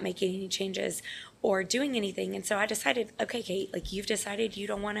 and I'm not making any changes or doing anything. And so I decided, okay, Kate, like, you've decided you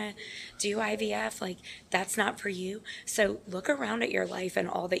don't want to do IVF. Like, that's not for you. So look around at your life and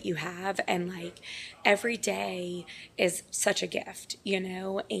all that you have. And like, every day is such a gift, you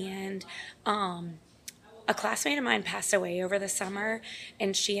know? And, a classmate of mine passed away over the summer,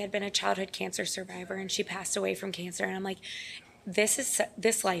 and she had been a childhood cancer survivor, and she passed away from cancer. And I'm like,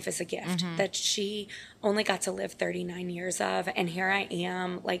 this life is a gift that she only got to live 39 years of, and here I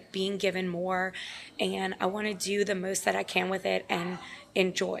am, like, being given more, and I want to do the most that I can with it and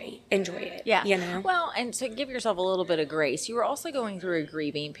enjoy it. Yeah. You know? Well, and to give yourself a little bit of grace, you were also going through a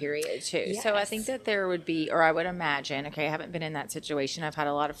grieving period too. So I think that there would be, or I would imagine, okay, I haven't been in that situation. I've had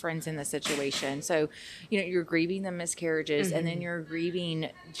a lot of friends in this situation. So, you know, you're grieving the miscarriages, and then you're grieving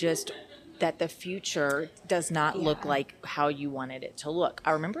just that the future does not look like how you wanted it to look.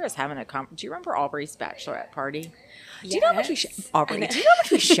 I remember us having a conference. Do you remember Aubrey's bachelorette party? Do you know how much we Aubrey? Do you know how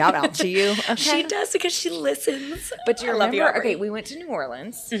much we shout out to you? Okay? She does, because she listens. But do you I love remember? you, Aubrey. Okay, we went to New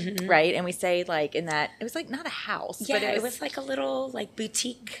Orleans, right? And we stayed like in that. It was like not a house, Yeah, but it was like a little, like,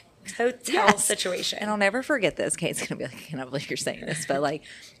 boutique hotel situation. And I'll never forget this. Kate's gonna be like, I cannot believe you're saying this, but like,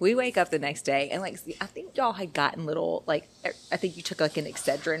 we wake up the next day, and like, I think y'all had gotten little, like, I think you took like an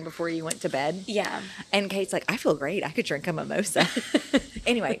Excedrin before you went to bed. Yeah. And Kate's like, I feel great. I could drink a mimosa.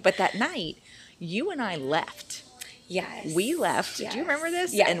 Anyway, but that night, you and I left. Yes. We left. Yes. Do you remember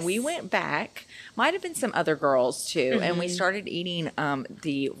this? Yes. And we went back. Might have been some other girls too. And we started eating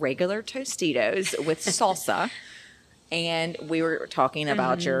the regular Tostitos with salsa. And we were talking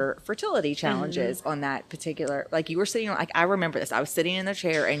about your fertility challenges on that particular, like, you were sitting on, like, I remember this. I was sitting in the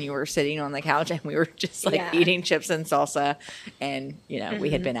chair and you were sitting on the couch, and we were just like eating chips and salsa. And, you know, we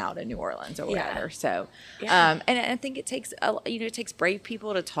had been out in New Orleans or whatever. So, and I think it takes, it takes brave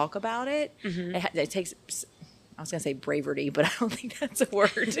people to talk about it. It takes, I was going to say bravery, but I don't think that's a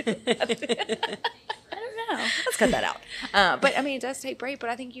word. Let's cut that out. But I mean, it does take brave, but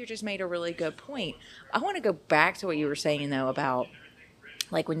I think you just made a really good point. I want to go back to what you were saying, though, about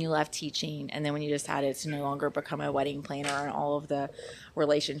like when you left teaching and then when you decided to no longer become a wedding planner and all of the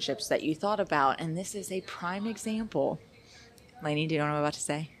relationships that you thought about. And this is a prime example. Lainey, do you know what I'm about to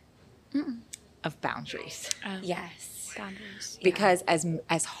say? Of boundaries. Yes. Boundaries. Because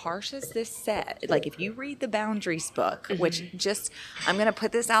as harsh as this said, like, if you read the Boundaries book, which just, I'm going to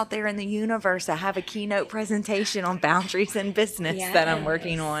put this out there in the universe. I have a keynote presentation on boundaries in business that I'm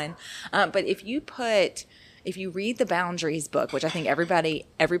working on. But if you read the Boundaries book, which I think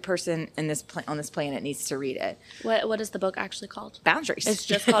every person in this on this planet needs to read it. What is the book actually called? Boundaries. It's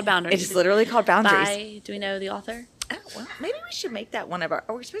just called Boundaries. It's literally called Boundaries. Do we know the author? Oh, well, maybe we should make that one of our.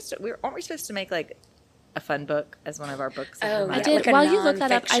 Aren't we supposed to make like a fun book as one of our books? Oh, I yeah, did. like a While you look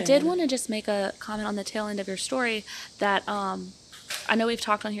that up, I nonfiction. did want to just make a comment on the tail end of your story that I know we've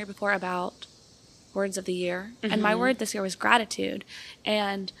talked on here before about words of the year, and my word this year was gratitude.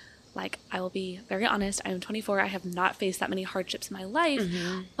 And like, I will be very honest, I am 24. I have not faced that many hardships in my life,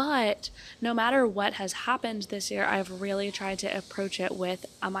 but no matter what has happened this year, I've really tried to approach it with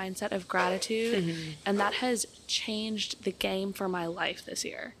a mindset of gratitude, and that has changed the game for my life this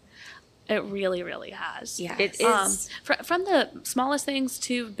year. It really, really has. Yes. It is. From the smallest things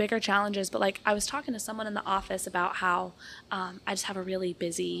to bigger challenges. But like, I was talking to someone in the office about how I just have a really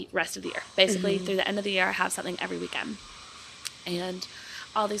busy rest of the year. Basically, through the end of the year, I have something every weekend. And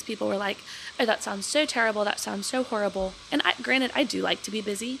all these people were like, oh, that sounds so terrible. That sounds so horrible. And granted, I do like to be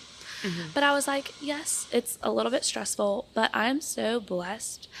busy. But I was like, yes, it's a little bit stressful, but I'm so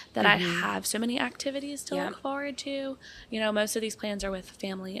blessed that I have so many activities to look forward to. You know, most of these plans are with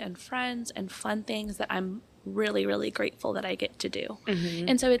family and friends and fun things that I'm really, really grateful that I get to do.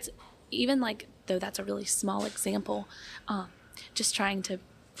 And so it's even like, though that's a really small example, just trying to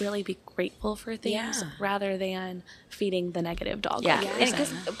really be grateful for things Yeah. rather than feeding the negative dog. Yeah, like you were and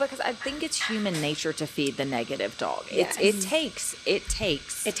saying. because I think it's human nature to feed the negative dog. Yes. It takes. It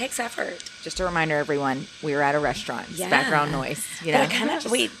takes effort. Just a reminder, everyone, we were at a restaurant. It's Yeah. background noise. You But know, I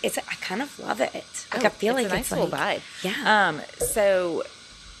kind of love it. Like, I feel like it's a nice little vibe. Yeah. So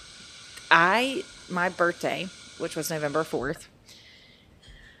my birthday, which was November 4th,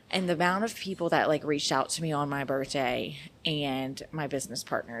 and the amount of people that like reached out to me on my birthday and my business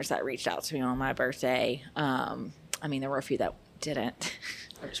partners that reached out to me on my birthday. I mean, there were a few that didn't.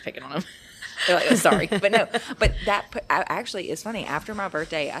 I'm just picking on them. They're like, oh, sorry. But no, but actually it's funny. After my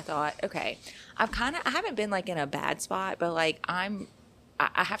birthday, I thought, okay, I haven't been like in a bad spot, but like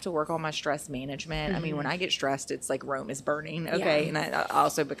I have to work on my stress management. I mean, when I get stressed, it's like Rome is burning. Okay. Yeah. And I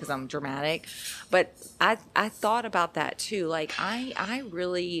also because I'm dramatic, but I thought about that too. Like I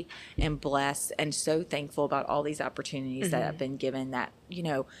really am blessed and so thankful about all these opportunities that I've been given that, you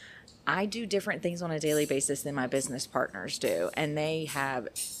know, I do different things on a daily basis than my business partners do. And they have,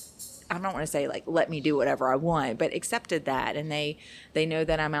 I don't want to say like, let me do whatever I want, but accepted that. And they know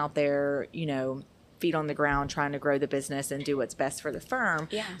that I'm out there, you know, feet on the ground trying to grow the business and do what's best for the firm.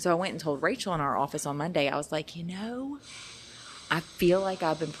 Yeah. So I went and told Rachel in our office on Monday, I was like, you know, I feel like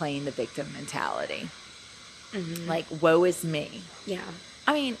I've been playing the victim mentality. Like, woe is me. Yeah.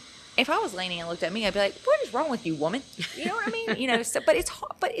 I mean, if I was Lainey and looked at me, I'd be like, what is wrong with you, woman? You know what I mean? You know, so, but it's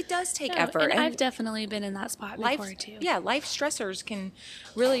hard, but it does take No, effort. and I've definitely been in that spot before too. Yeah, life stressors can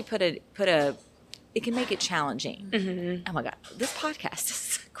really it can make it challenging. Oh my God, this podcast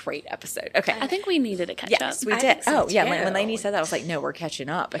is a great episode. Okay. I think we needed to catch Yes, up. we I did. think so Oh, yeah. When too. Lainey said that, I was like, no, we're catching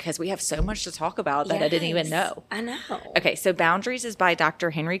up because we have so much to talk about that I didn't even Yes. know. I know. Okay, so Boundaries is by Dr.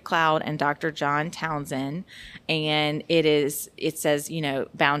 Henry Cloud and Dr. John Townsend. And it says, you know,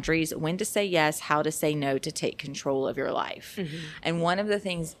 boundaries, when to say yes, how to say no to take control of your life. And one of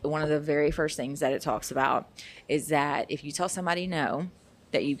the very first things that it talks about is that if you tell somebody no,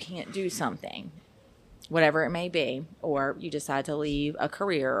 that you can't do something, whatever it may be, or you decide to leave a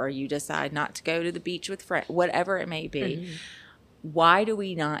career, or you decide not to go to the beach with friends, whatever it may be, why do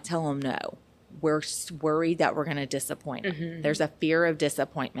we not tell them no? We're worried that we're going to disappoint them. There's a fear of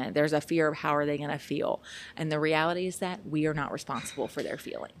disappointment. There's a fear of how are they going to feel. And the reality is that we are not responsible for their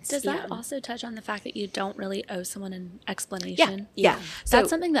feelings. Does that Yeah. also touch on the fact that you don't really owe someone an explanation? Yeah. So That's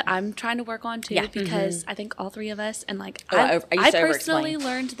something that I'm trying to work on too, Yeah. because I think all three of us, and like Oh, I used I to personally over-explain.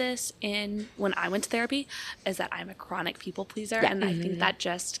 learned this when I went to therapy, is that I'm a chronic people pleaser, Yeah. and I think that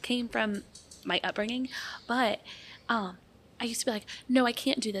just came from my upbringing. But I used to be like, no, I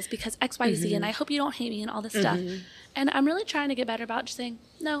can't do this because X, Y, Z, and I hope you don't hate me and all this stuff. And I'm really trying to get better about just saying,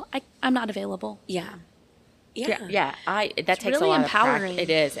 no, I'm not available. Yeah. Yeah, that takes really a lot empowering. of practice. It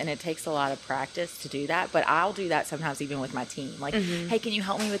is, and it takes a lot of practice to do that. But I'll do that sometimes even with my team. Like, hey, can you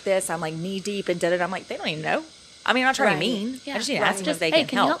help me with this? I'm like knee deep and da-da-da. I'm like, they don't even know. I mean, I'm not trying to be Right. mean. Yeah. I just need to Right. ask them if Just, they hey, can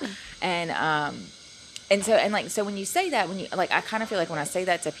can you help. help me? And so when you say that, I kind of feel like when I say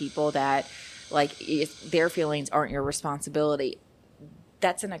that to people that like their feelings aren't your responsibility,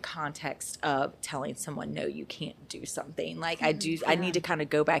 that's in a context of telling someone, no, you can't do something. Like I need to kind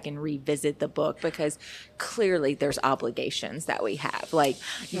of go back and revisit the book because clearly there's obligations that we have. Like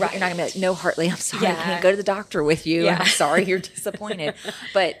you're not gonna be like, no, Hartley, I'm sorry, I Yeah. can't go to the doctor with you. Yeah. I'm sorry you're disappointed.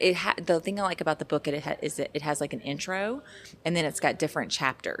 But the thing I like about the book is that it has like an intro and then it's got different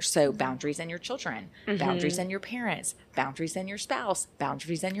chapters. So boundaries and your children, boundaries and your parents, boundaries and your spouse,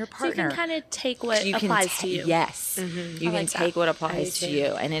 boundaries and your So you partner. can kind of take what You can applies to you. Yes. You can like take that. what applies to you.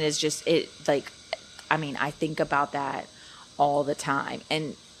 And it is just, I think about that all the time.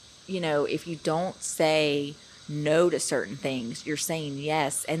 And, you know, if you don't say no to certain things, you're saying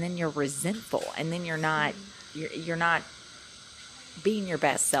yes, and then you're resentful, and then you're not being your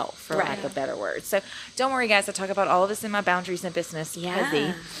best self, for lack of better words. So don't worry, guys. I talk about all of this in my Boundaries in Business.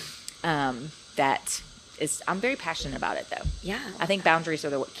 Yeah. I'm very passionate about it, though. Yeah. I think boundaries are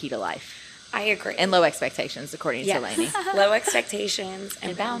the key to life. I agree. And low expectations, according to Lainey. Low expectations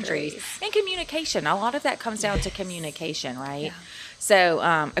and Boundaries and communication. A lot of that comes down to communication, right? Yeah. So,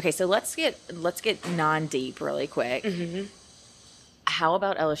 okay, so let's get non-deep really quick. How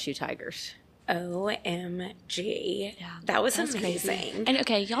about LSU Tigers? OMG. Yeah, That was that's amazing. And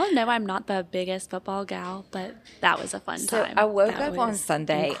okay, y'all know I'm not the biggest football gal, but that was a fun So time. I woke That up on was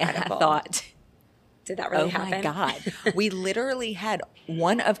Sunday incredible. and I thought, Did that really oh happen? my God, we literally had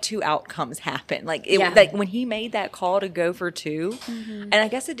one of two outcomes happen. Like when he made that call to go for two, and I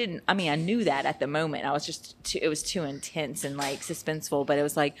guess it didn't, I knew that at the moment. I was just, it was too intense and like suspenseful, but it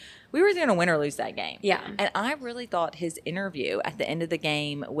was like, we were going to win or lose that game. Yeah. And I really thought his interview at the end of the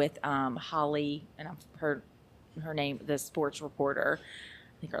game with Holly, and I've heard her name, the sports reporter,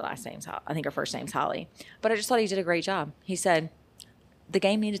 think her last name's I think her first name's Holly. But I just thought he did a great job. He said the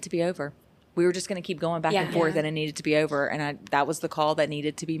game needed to be over. We were just going to keep going back and forth, and it needed to be over. And that was the call that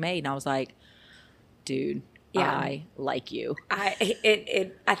needed to be made. And I was like, dude, I like you. I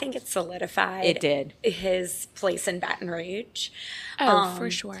think it solidified. It did. His place in Baton Rouge. Oh, for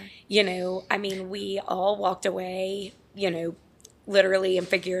sure. You know, I mean, we all walked away, you know, literally and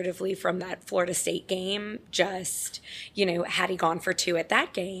figuratively from that Florida State game. Just, you know, had he gone for 2 at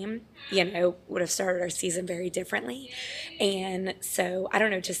that game, you know, would have started our season very differently. And so, I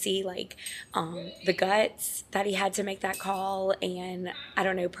don't know, to see like the guts that he had to make that call, and I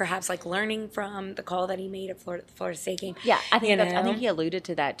don't know, perhaps like learning from the call that he made at the Florida State game. Yeah, I think I he alluded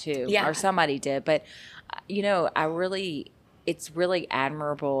to that too, Yeah. or somebody did. But you know, it's really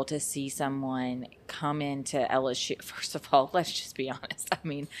admirable to see someone come into LSU. First of all, let's just be honest. I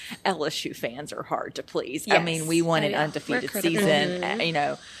mean, LSU fans are hard to please. I Yes. mean, we won an yeah. undefeated We're critical. season. You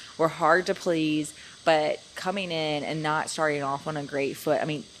know, we're hard to please. But coming in and not starting off on a great foot, I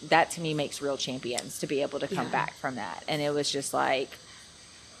mean, that to me makes real champions to be able to come back from that. And it was just like,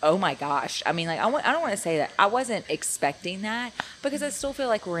 oh my gosh. I mean, like, I don't want to say that. I wasn't expecting that because I still feel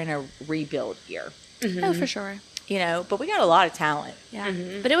like we're in a rebuild year, Oh, for sure. you know, but we got a lot of talent. Yeah.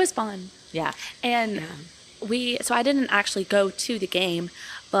 But it was fun. Yeah. And so I didn't actually go to the game,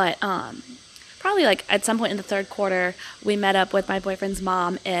 but probably like at some point in the third quarter, we met up with my boyfriend's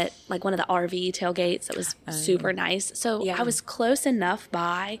mom at like one of the RV tailgates. That was super nice. So Yeah. I was close enough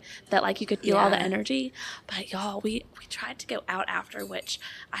by that like you could feel all the Yeah. energy. But y'all, we tried to go out after, which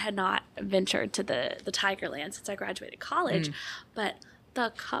I had not ventured to the Tigerland since I graduated college. But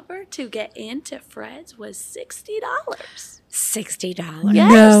the cover to get into Fred's was $60. $60.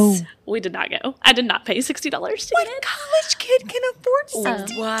 Yes. We did not go. I did not pay $60 to get in. College kid can afford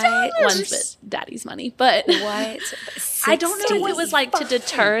 $60. What? One's with daddy's money, but What? I don't know if it was like to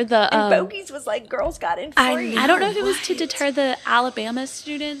deter the. And Bogies was like, girls got in I free. I don't know if it was to deter the Alabama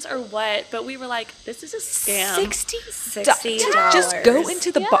students or what, but we were like, this is a scam. $60. Just go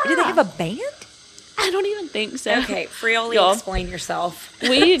into the bar. Do they Yeah. have a band? I don't even think so. Okay, Frioli, Y'all. explain yourself.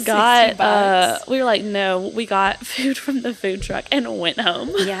 We got, $60. we were like, no, we got food from the food truck and went home.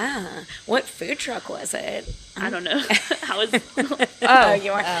 Yeah. What food truck was it? I don't know. I was, Oh,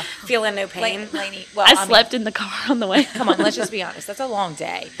 you weren't feeling no pain? Lainey, well, I mean, slept in the car on the way. come on, let's just be honest. That's a long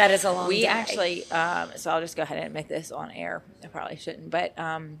day. That is a long We day. actually, so I'll just go ahead and make this on air. I probably shouldn't, but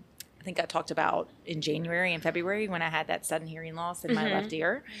I think I talked about in January and February when I had that sudden hearing loss in my left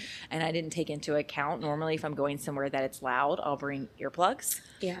ear, and I didn't take into account. Normally, if I'm going somewhere that it's loud, I'll bring earplugs.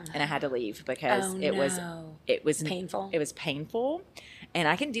 Yeah. And I had to leave because Oh, it was painful. It was painful, and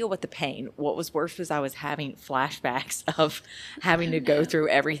I can deal with the pain. What was worse was I was having flashbacks of having to go through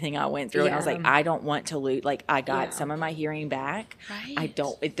everything I went through, and I was Yeah. like, I don't want to lose. Like, I got Yeah. some of my hearing back. Right. I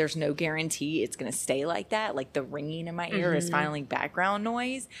don't. There's no guarantee it's going to stay like that. Like the ringing in my ear is finally background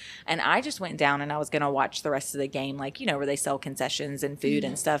noise, and I just went down and I was going to watch the rest of the game, like, you know, where they sell concessions and food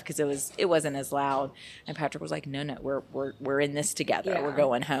and stuff, because it wasn't as loud. And Patrick was like, no, we're in this together. Yeah. We're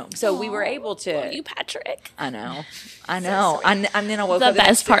going home. So we were able to. You, Patrick. I know. And then I woke The up best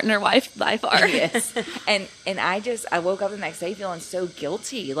next partner wife by far. Yes. And I woke up the next day feeling so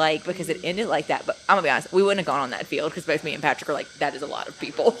guilty, like, because it ended like that. But I'm gonna be honest, we wouldn't have gone on that field because both me and Patrick are like, that is a lot of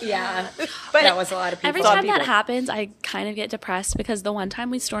people. Yeah. But That was a lot of people. Every a lot of time that people. happens, I kind of get depressed because the one time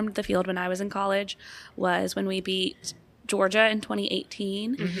we stormed the field when I was in college was when we beat Georgia in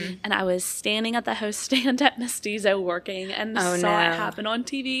 2018, and I was standing at the host stand at Mestizo working and Oh, saw no. it happen on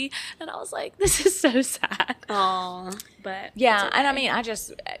TV, and I was like, this is so sad. Aw. But Yeah, it's and I okay.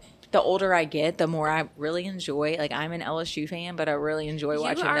 mean, the older I get, the more I really enjoy. Like, I'm an LSU fan, but I really enjoy You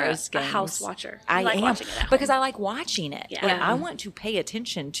watching are those a games. house watcher. You I like am watching it at home. because I like watching it. Yeah. Like, I want to pay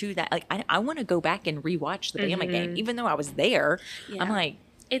attention to that. Like, I want to go back and rewatch the Bama game, even though I was there. Yeah. I'm like,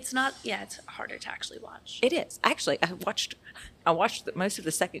 it's not. Yeah, it's harder to actually watch. it is actually. I watched most of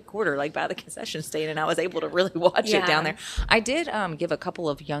the second quarter, like by the concession stand, and I was able to really watch it Yeah. down there. I did give a couple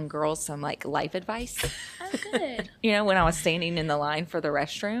of young girls some like life advice. Oh, good. You know, when I was standing in the line for the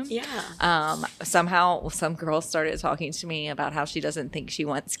restroom. Yeah. Somehow some girl started talking to me about how she doesn't think she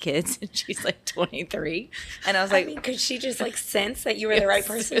wants kids, and she's like 23, and I was like, I mean, could she just like sense that you were the right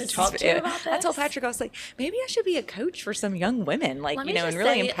person to talk to about this? I told Patrick, I was like, maybe I should be a coach for some young women, like, Let you me know, and just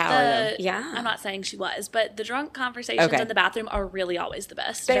really say empower them. Yeah. I'm not saying she was, but the drunk conversations Okay. in the bathroom are really always the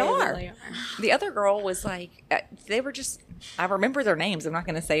best. They are. really are. The other girl was like, they were just, I remember their names. I'm not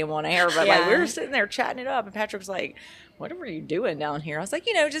going to say them on air, but like we Yeah. were sitting there chatting it up, and Patrick was like, what were you doing down here? I was like,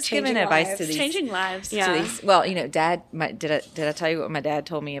 you know, just Changing giving advice to lives. these. Changing lives. Yeah. To these, well, you know, Dad, did I tell you what my dad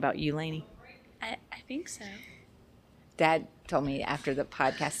told me about you, Lainey? I think so. Dad told me after the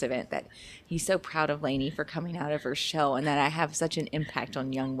podcast event that he's so proud of Lainey for coming out of her shell and that I have such an impact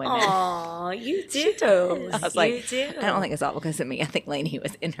on young women. Aw, you do. I was like, I don't think it's all because of me. I think Lainey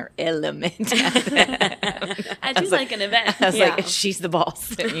was in her element. I do like an event. I was Yeah. like, she's the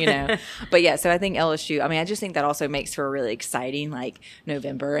boss, you know. But yeah, so I think LSU, I mean, I just think that also makes for a really exciting like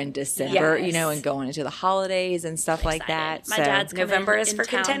November and December, you know, Yes. and going into the holidays and stuff like that. Excited. My So- dad's coming November is in for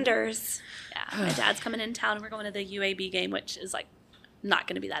town. contenders. Yeah, my dad's coming in town, and we're going to the UAB game, which is like not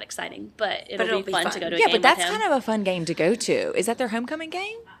going to be that exciting, but it'll be fun to go to a yeah, game but that's with him. kind of a fun game to go to. Is that their homecoming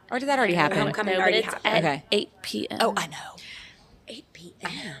game? Or did that already happen? Homecoming No, but already it's happened. at Okay. 8 p.m. Oh, I know. 8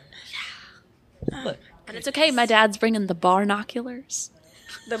 p.m. And it's okay. My dad's bringing the barnoculars.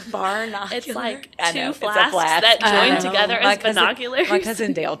 The binoculars. It's like I know, two it's a flasks flask. that join Oh. together My as cousin- binoculars. My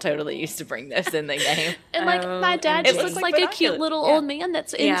cousin Dale totally used to bring this in the game. And like my dad just It looks looks like, like a cute binoculars. little Yeah. old man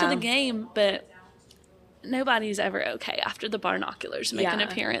that's into Yeah. the game, but nobody's ever okay after the barnoculars make an Yeah.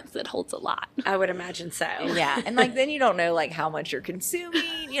 appearance that holds a lot. I would imagine so. Yeah, and like then you don't know like how much you're consuming,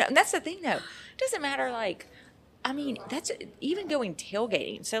 you know. And that's the thing though. It doesn't matter like I mean, that's even going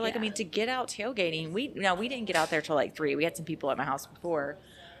tailgating. So like I Yeah. mean to get out tailgating, we didn't get out there till like 3. We had some people at my house before.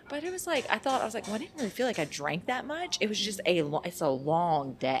 But it was like I was like, well, I didn't really feel like I drank that much. It was just it's a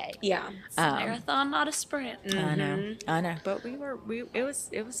long day. Yeah. Marathon, not a sprint. I know. But it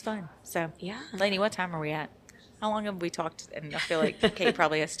was fun. So Yeah. Lainey, what time are we at? How long have we talked? And I feel like Kate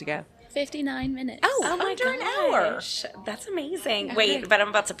probably has to go. 59 minutes. Oh my under an hour. gosh. That's amazing. Wait, but I'm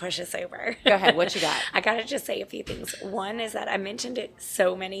about to push us over. Go ahead. What you got? I gotta just say a few things. One is that I mentioned it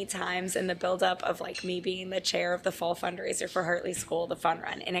so many times in the buildup of like me being the chair of the fall fundraiser for Hartley School, the fun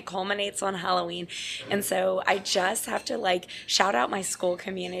run, and it culminates on Halloween. And so I just have to like shout out my school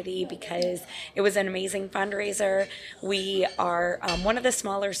community because it was an amazing fundraiser. We are one of the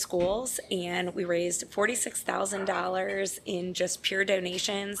smaller schools, and we raised $46,000 in just pure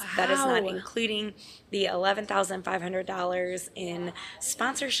donations. That is not Wow. including the $11,500 in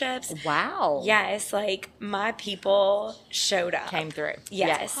sponsorships. Wow. Yes, like my people showed up. Came through.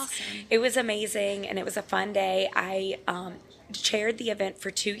 Yes. Awesome. It was amazing and it was a fun day. I chaired the event for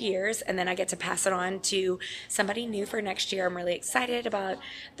 2 years and then I get to pass it on to somebody new for next year. I'm really excited about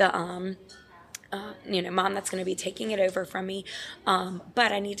the mom that's going to be taking it over from me.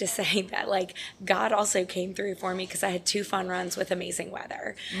 But I need to say that like God also came through for me because I had 2 fun runs with amazing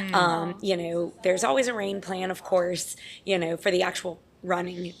weather. There's always a rain plan, of course, for the actual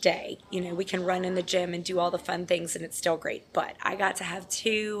running day. We can run in the gym and do all the fun things and it's still great. But I got to have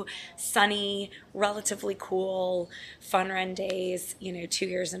 2 sunny, relatively cool fun run days, 2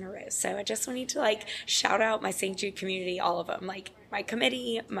 years in a row. So I just wanted to like shout out my St. Jude community, all of them, like my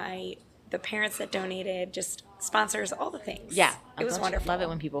committee, the parents that donated, just sponsors, all the things. Yeah. It was wonderful. Love it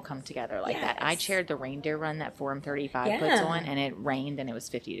when people come together like that. I Yes. chaired the reindeer run that Forum 35 puts Yeah. on, and it rained and it was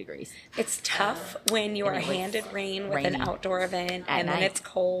 50 degrees. It's tough when you are it was handed rain with rainy. an outdoor event At and then night. it's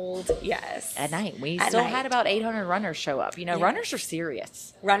cold. Yes. At night. We At still night. had about 800 runners show up. Runners are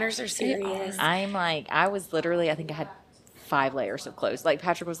serious. Runners are serious. I was literally, I think I had 5 layers of clothes. Like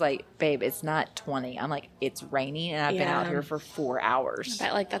Patrick was like, babe, it's not 20. I'm like, it's raining and I've been out Yeah. here for 4 hours.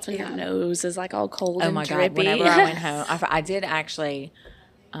 But like that's when your nose is like all cold Oh and my drippy. God. Whenever I went home, I did actually,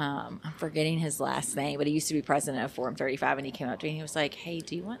 I'm forgetting his last name, but he used to be president of Forum 35 and he came up to me and he was like, hey,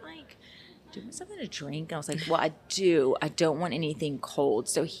 do you want something to drink? And I was like, well, I do. I don't want anything cold.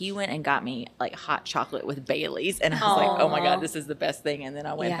 So he went and got me like hot chocolate with Baileys. And I was like, oh my God, this is the best thing. And then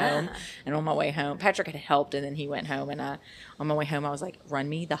I went Yeah. home, and on my way home, Patrick had helped, and then he went home. And on my way home, I was like, run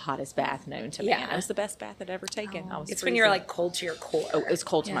me the hottest bath known to man. Yeah. It was the best bath I'd ever taken. I was It's when you're freezing. like cold to your core. Oh, it was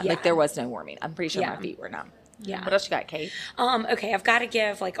cold to my, Yeah. like there was no warming. I'm pretty sure Yeah. my feet were numb. Yeah. What else you got, Kate? Okay, I've got to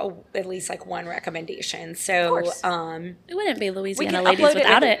give like at least like one recommendation. So, course. It wouldn't be We Louisiana can ladies upload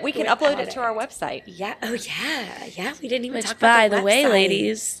without it. it. We can Without upload it it. to our website. yeah. Oh yeah. We didn't even Which, talk by about the way, website.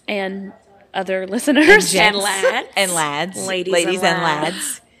 ladies and other listeners, And lads. And lads. Ladies and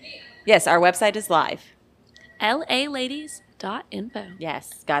lads. Yes, our website is live. laladies.info.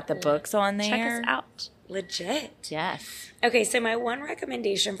 Yes, got the books on there. Check us out. Legit. Yes. Okay, so my one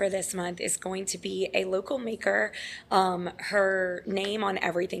recommendation for this month is going to be a local maker. Her name on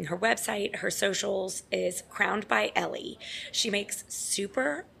everything, her website, her socials is Crowned by Ellie. She makes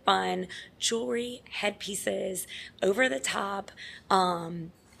super fun jewelry, headpieces, over the top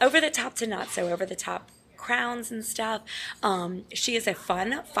to not so over the top crowns and stuff. She is a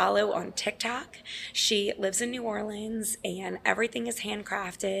fun follow on TikTok. She lives in New Orleans, and everything is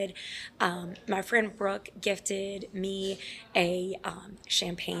handcrafted. My friend Brooke gifted me a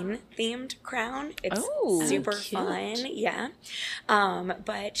champagne themed crown. It's super fun. Yeah.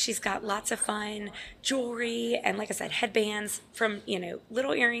 But she's got lots of fun jewelry and, like I said, headbands from,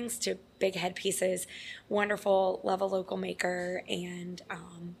 little earrings to big headpieces. Wonderful, love a local maker. And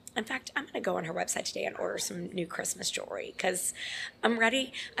in fact, I'm going to go on her website today and order some new Christmas jewelry because I'm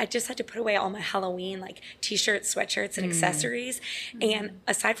ready. I just had to put away all my Halloween t-shirts, sweatshirts, and accessories. And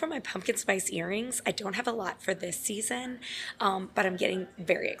aside from my pumpkin spice earrings, I don't have a lot for this season, but I'm getting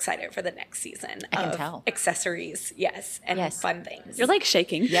very excited for the next season. I can tell. Accessories, yes, and fun things. You're like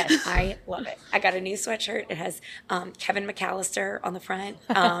shaking. Yes. I love it. I got a new sweatshirt. It has Kevin McAllister on the front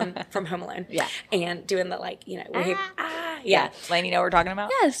from Home Alone. Yeah. And doing the where he, yeah. Lane, you know what we're talking about?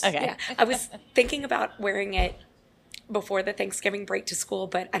 Yes. Okay. Yeah. I was thinking about wearing it before the Thanksgiving break to school,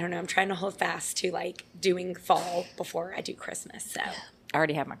 but I don't know. I'm trying to hold fast to doing fall before I do Christmas. So I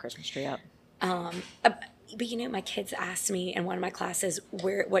already have my Christmas tree up. but my kids asked me in one of my classes,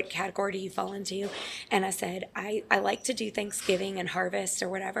 what category do you fall into? And I said, I like to do Thanksgiving and harvest or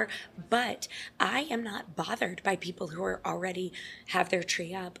whatever, but I am not bothered by people who are already have their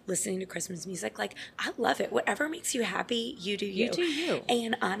tree up listening to Christmas music. I love it. Whatever makes you happy, you do you. You do you.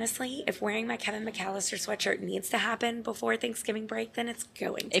 And honestly, if wearing my Kevin McAllister sweatshirt needs to happen before Thanksgiving break, then it's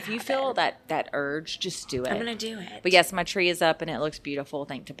going to If you happen. feel that urge, just do it. I'm going to do it. But yes, my tree is up and it looks beautiful.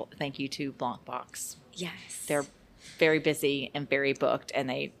 Thank you to Blanc Box. Yes. They're very busy and very booked, and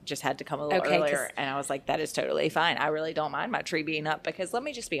they just had to come a little Okay, 'cause- earlier. And I was like, that is totally fine. I really don't mind my tree being up because let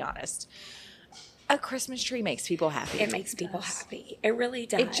me just be honest. A Christmas tree makes people happy. It makes people happy. It really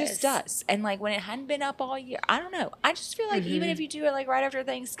does. It just does. And when it hadn't been up all year, I don't know. I just feel like even if you do it right after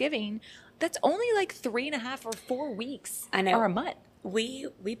Thanksgiving, that's only 3.5 or 4 weeks. I know. Or a month. We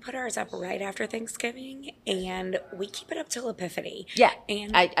put ours up right after Thanksgiving, and we keep it up till Epiphany. Yeah.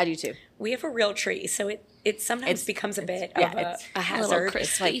 And I do too. we have a real tree, so it sometimes becomes a bit of a a hazard. little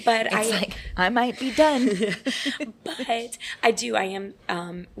crispy. But I might be done. but I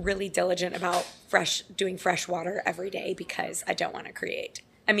am really diligent about doing fresh water every day because I don't want to create.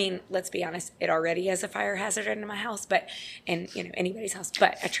 I mean, let's be honest, it already is a fire hazard in my house, and anybody's house,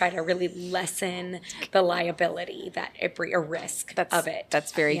 but I try to really lessen the liability that or risk of it.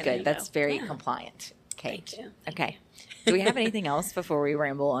 That's very You good. know. That's very compliant. Kate. Thank you. Okay. Do we have anything else before we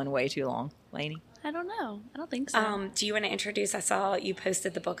ramble on way too long, Lainey? I don't know. I don't think so. Do you want to introduce? I saw you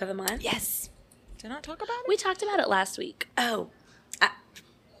posted the book of the month. Yes. Did not talk about it? We talked about it last week. Oh,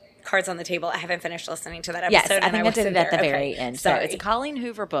 cards on the table. I haven't finished listening to that episode. Yes, I and think I did wasn't it at the there. very Okay. end. So Sorry. it's a Colleen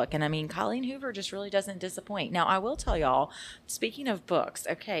Hoover book. And I mean, Colleen Hoover just really doesn't disappoint. Now, I will tell y'all, speaking of books,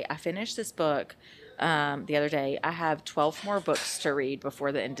 okay, I finished this book the other day. I have 12 more books to read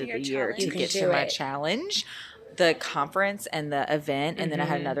before the end of Your the year challenge. to You can get to do my it. challenge. The conference and the event, and then I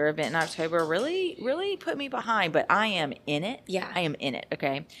had another event in October, really, really put me behind, but I am in it. Yeah. I am in it,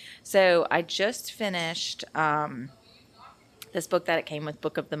 okay? So I just finished this book that it came with,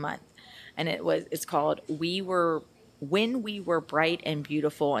 Book of the Month. And it's called When We Were Bright and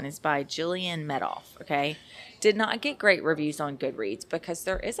Beautiful, and it's by Jillian Medoff, okay? Did not get great reviews on Goodreads because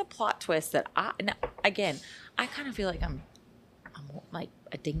there is a plot twist that I kind of feel like I'm like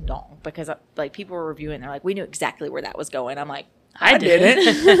a ding dong because people were reviewing, they're like, we knew exactly where that was going. I'm like, I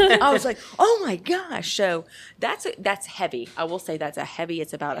didn't. I was like, oh my gosh. So that's heavy. I will say that's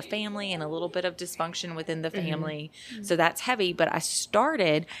it's about a family and a little bit of dysfunction within the family. Mm-hmm. So that's heavy. But I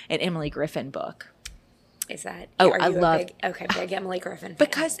started an Emily Griffin book. Is that? Oh, are I you love- big Emily Griffin fan?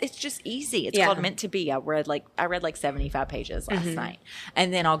 Because it's just easy. It's called Meant to Be. I read 75 pages last night.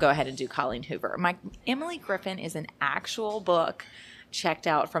 And then I'll go ahead and do Colleen Hoover. Emily Griffin is an actual book checked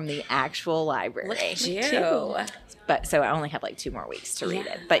out from the actual library. Look at you. But so I only have 2 more weeks to read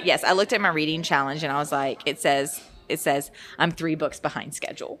it. But yes, I looked at my reading challenge and I was like, it says I'm 3 books behind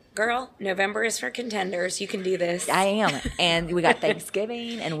schedule. Girl, November is for contenders. You can do this. I am. And we got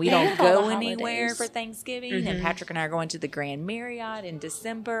Thanksgiving and we don't all go the anywhere holidays. for Thanksgiving. And Patrick and I are going to the Grand Marriott in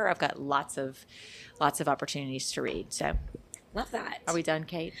December. I've got lots of opportunities to read. So Love that. are we done,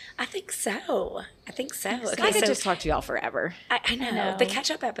 Kate? I think so. Okay, I could just talk to y'all forever. I know. The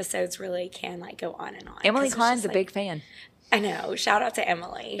catch-up episodes really can go on and on. Emily 'cause it's Klein's just a big fan. I know. Shout out to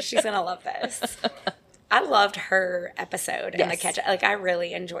Emily. She's going to love this. I loved her episode and the Yes. catch-up. I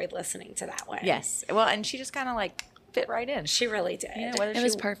really enjoyed listening to that one. Yes. Well, and she just kind of fit right in. She really did. You know, whether It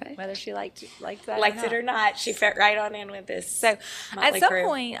was perfect. Whether she liked that Liked it or not, she fit right on in with this. So motley at some crew.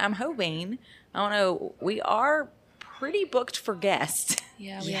 point, I'm hoping, I don't know, we are pretty booked for guests.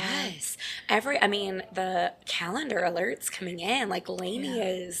 Yeah, we are. Yes. I mean, the calendar alerts coming in. Like, Lainey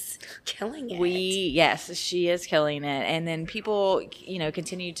is killing it. Yes, she is killing it. And then people,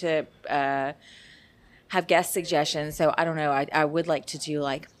 continue to have guest suggestions. So I don't know. I would like to do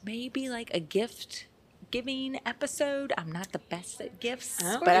maybe a gift giving episode. I'm not the best at gifts,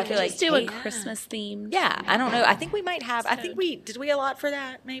 but I feel like Just do a Christmas theme. yeah, I don't know. I think we might have. I think did we allot for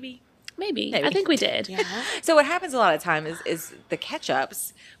that maybe. Maybe. I think we did. Yeah. So what happens a lot of time is the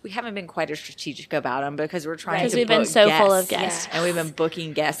catch-ups, we haven't been quite as strategic about them because we're trying to Because we've been book so guests. full of guests. And we've been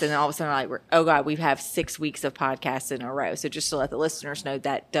booking guests, and then all of a sudden we're like, oh God, we have 6 weeks of podcasts in a row. So just to let the listeners know,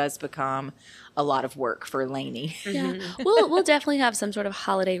 that does become a lot of work for Lainey. Yeah. We'll definitely have some sort of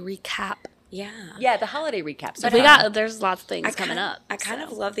holiday recap. Yeah. Yeah, the holiday recaps. There's lots of things coming up. I kind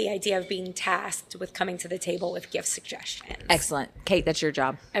of love the idea of being tasked with coming to the table with gift suggestions. Excellent. Kate, that's your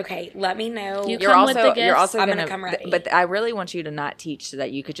job. Okay, let me know. You come with the gifts. You're also I'm gonna come ready. But I really want you to not teach so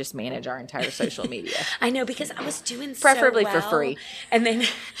that you could just manage our entire social media. I know, because I was doing Preferably so for well, free. and then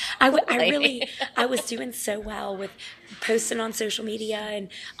I was doing so well with posting on social media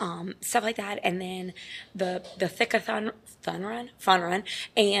and stuff like that, and then the Thickathon fun run,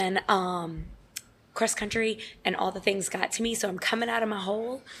 and cross country and all the things got to me. So I'm coming out of my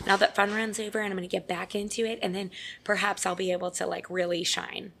hole now that fun run's over, and I'm going to get back into it, and then perhaps I'll be able to really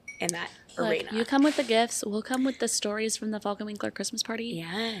shine in that arena. You come with the gifts. We'll come with the stories from the Falcon Winkler Christmas party.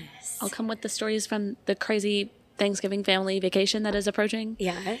 Yes. I'll come with the stories from the crazy Thanksgiving family vacation that is approaching.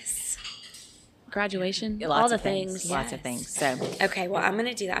 Yes. Graduation. Lots all the of things. Lots of things. So Okay, well, I'm going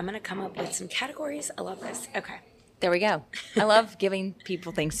to do that. I'm going to come up with some categories. I love this. Okay. there we go. I love giving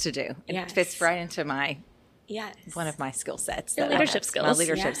people things to do. It Yes. fits right into Yes. one of my skill sets. Your that I leadership have. skills. My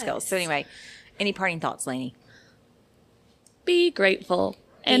leadership Yes. skills. So anyway, any parting thoughts, Lainey? Be grateful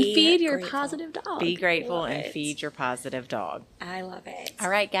and Be feed your grateful. positive dog. Be grateful Love and it. feed your positive dog. I love it. All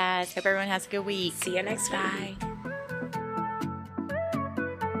right, guys. Hope everyone has a good week. See you next week. Bye.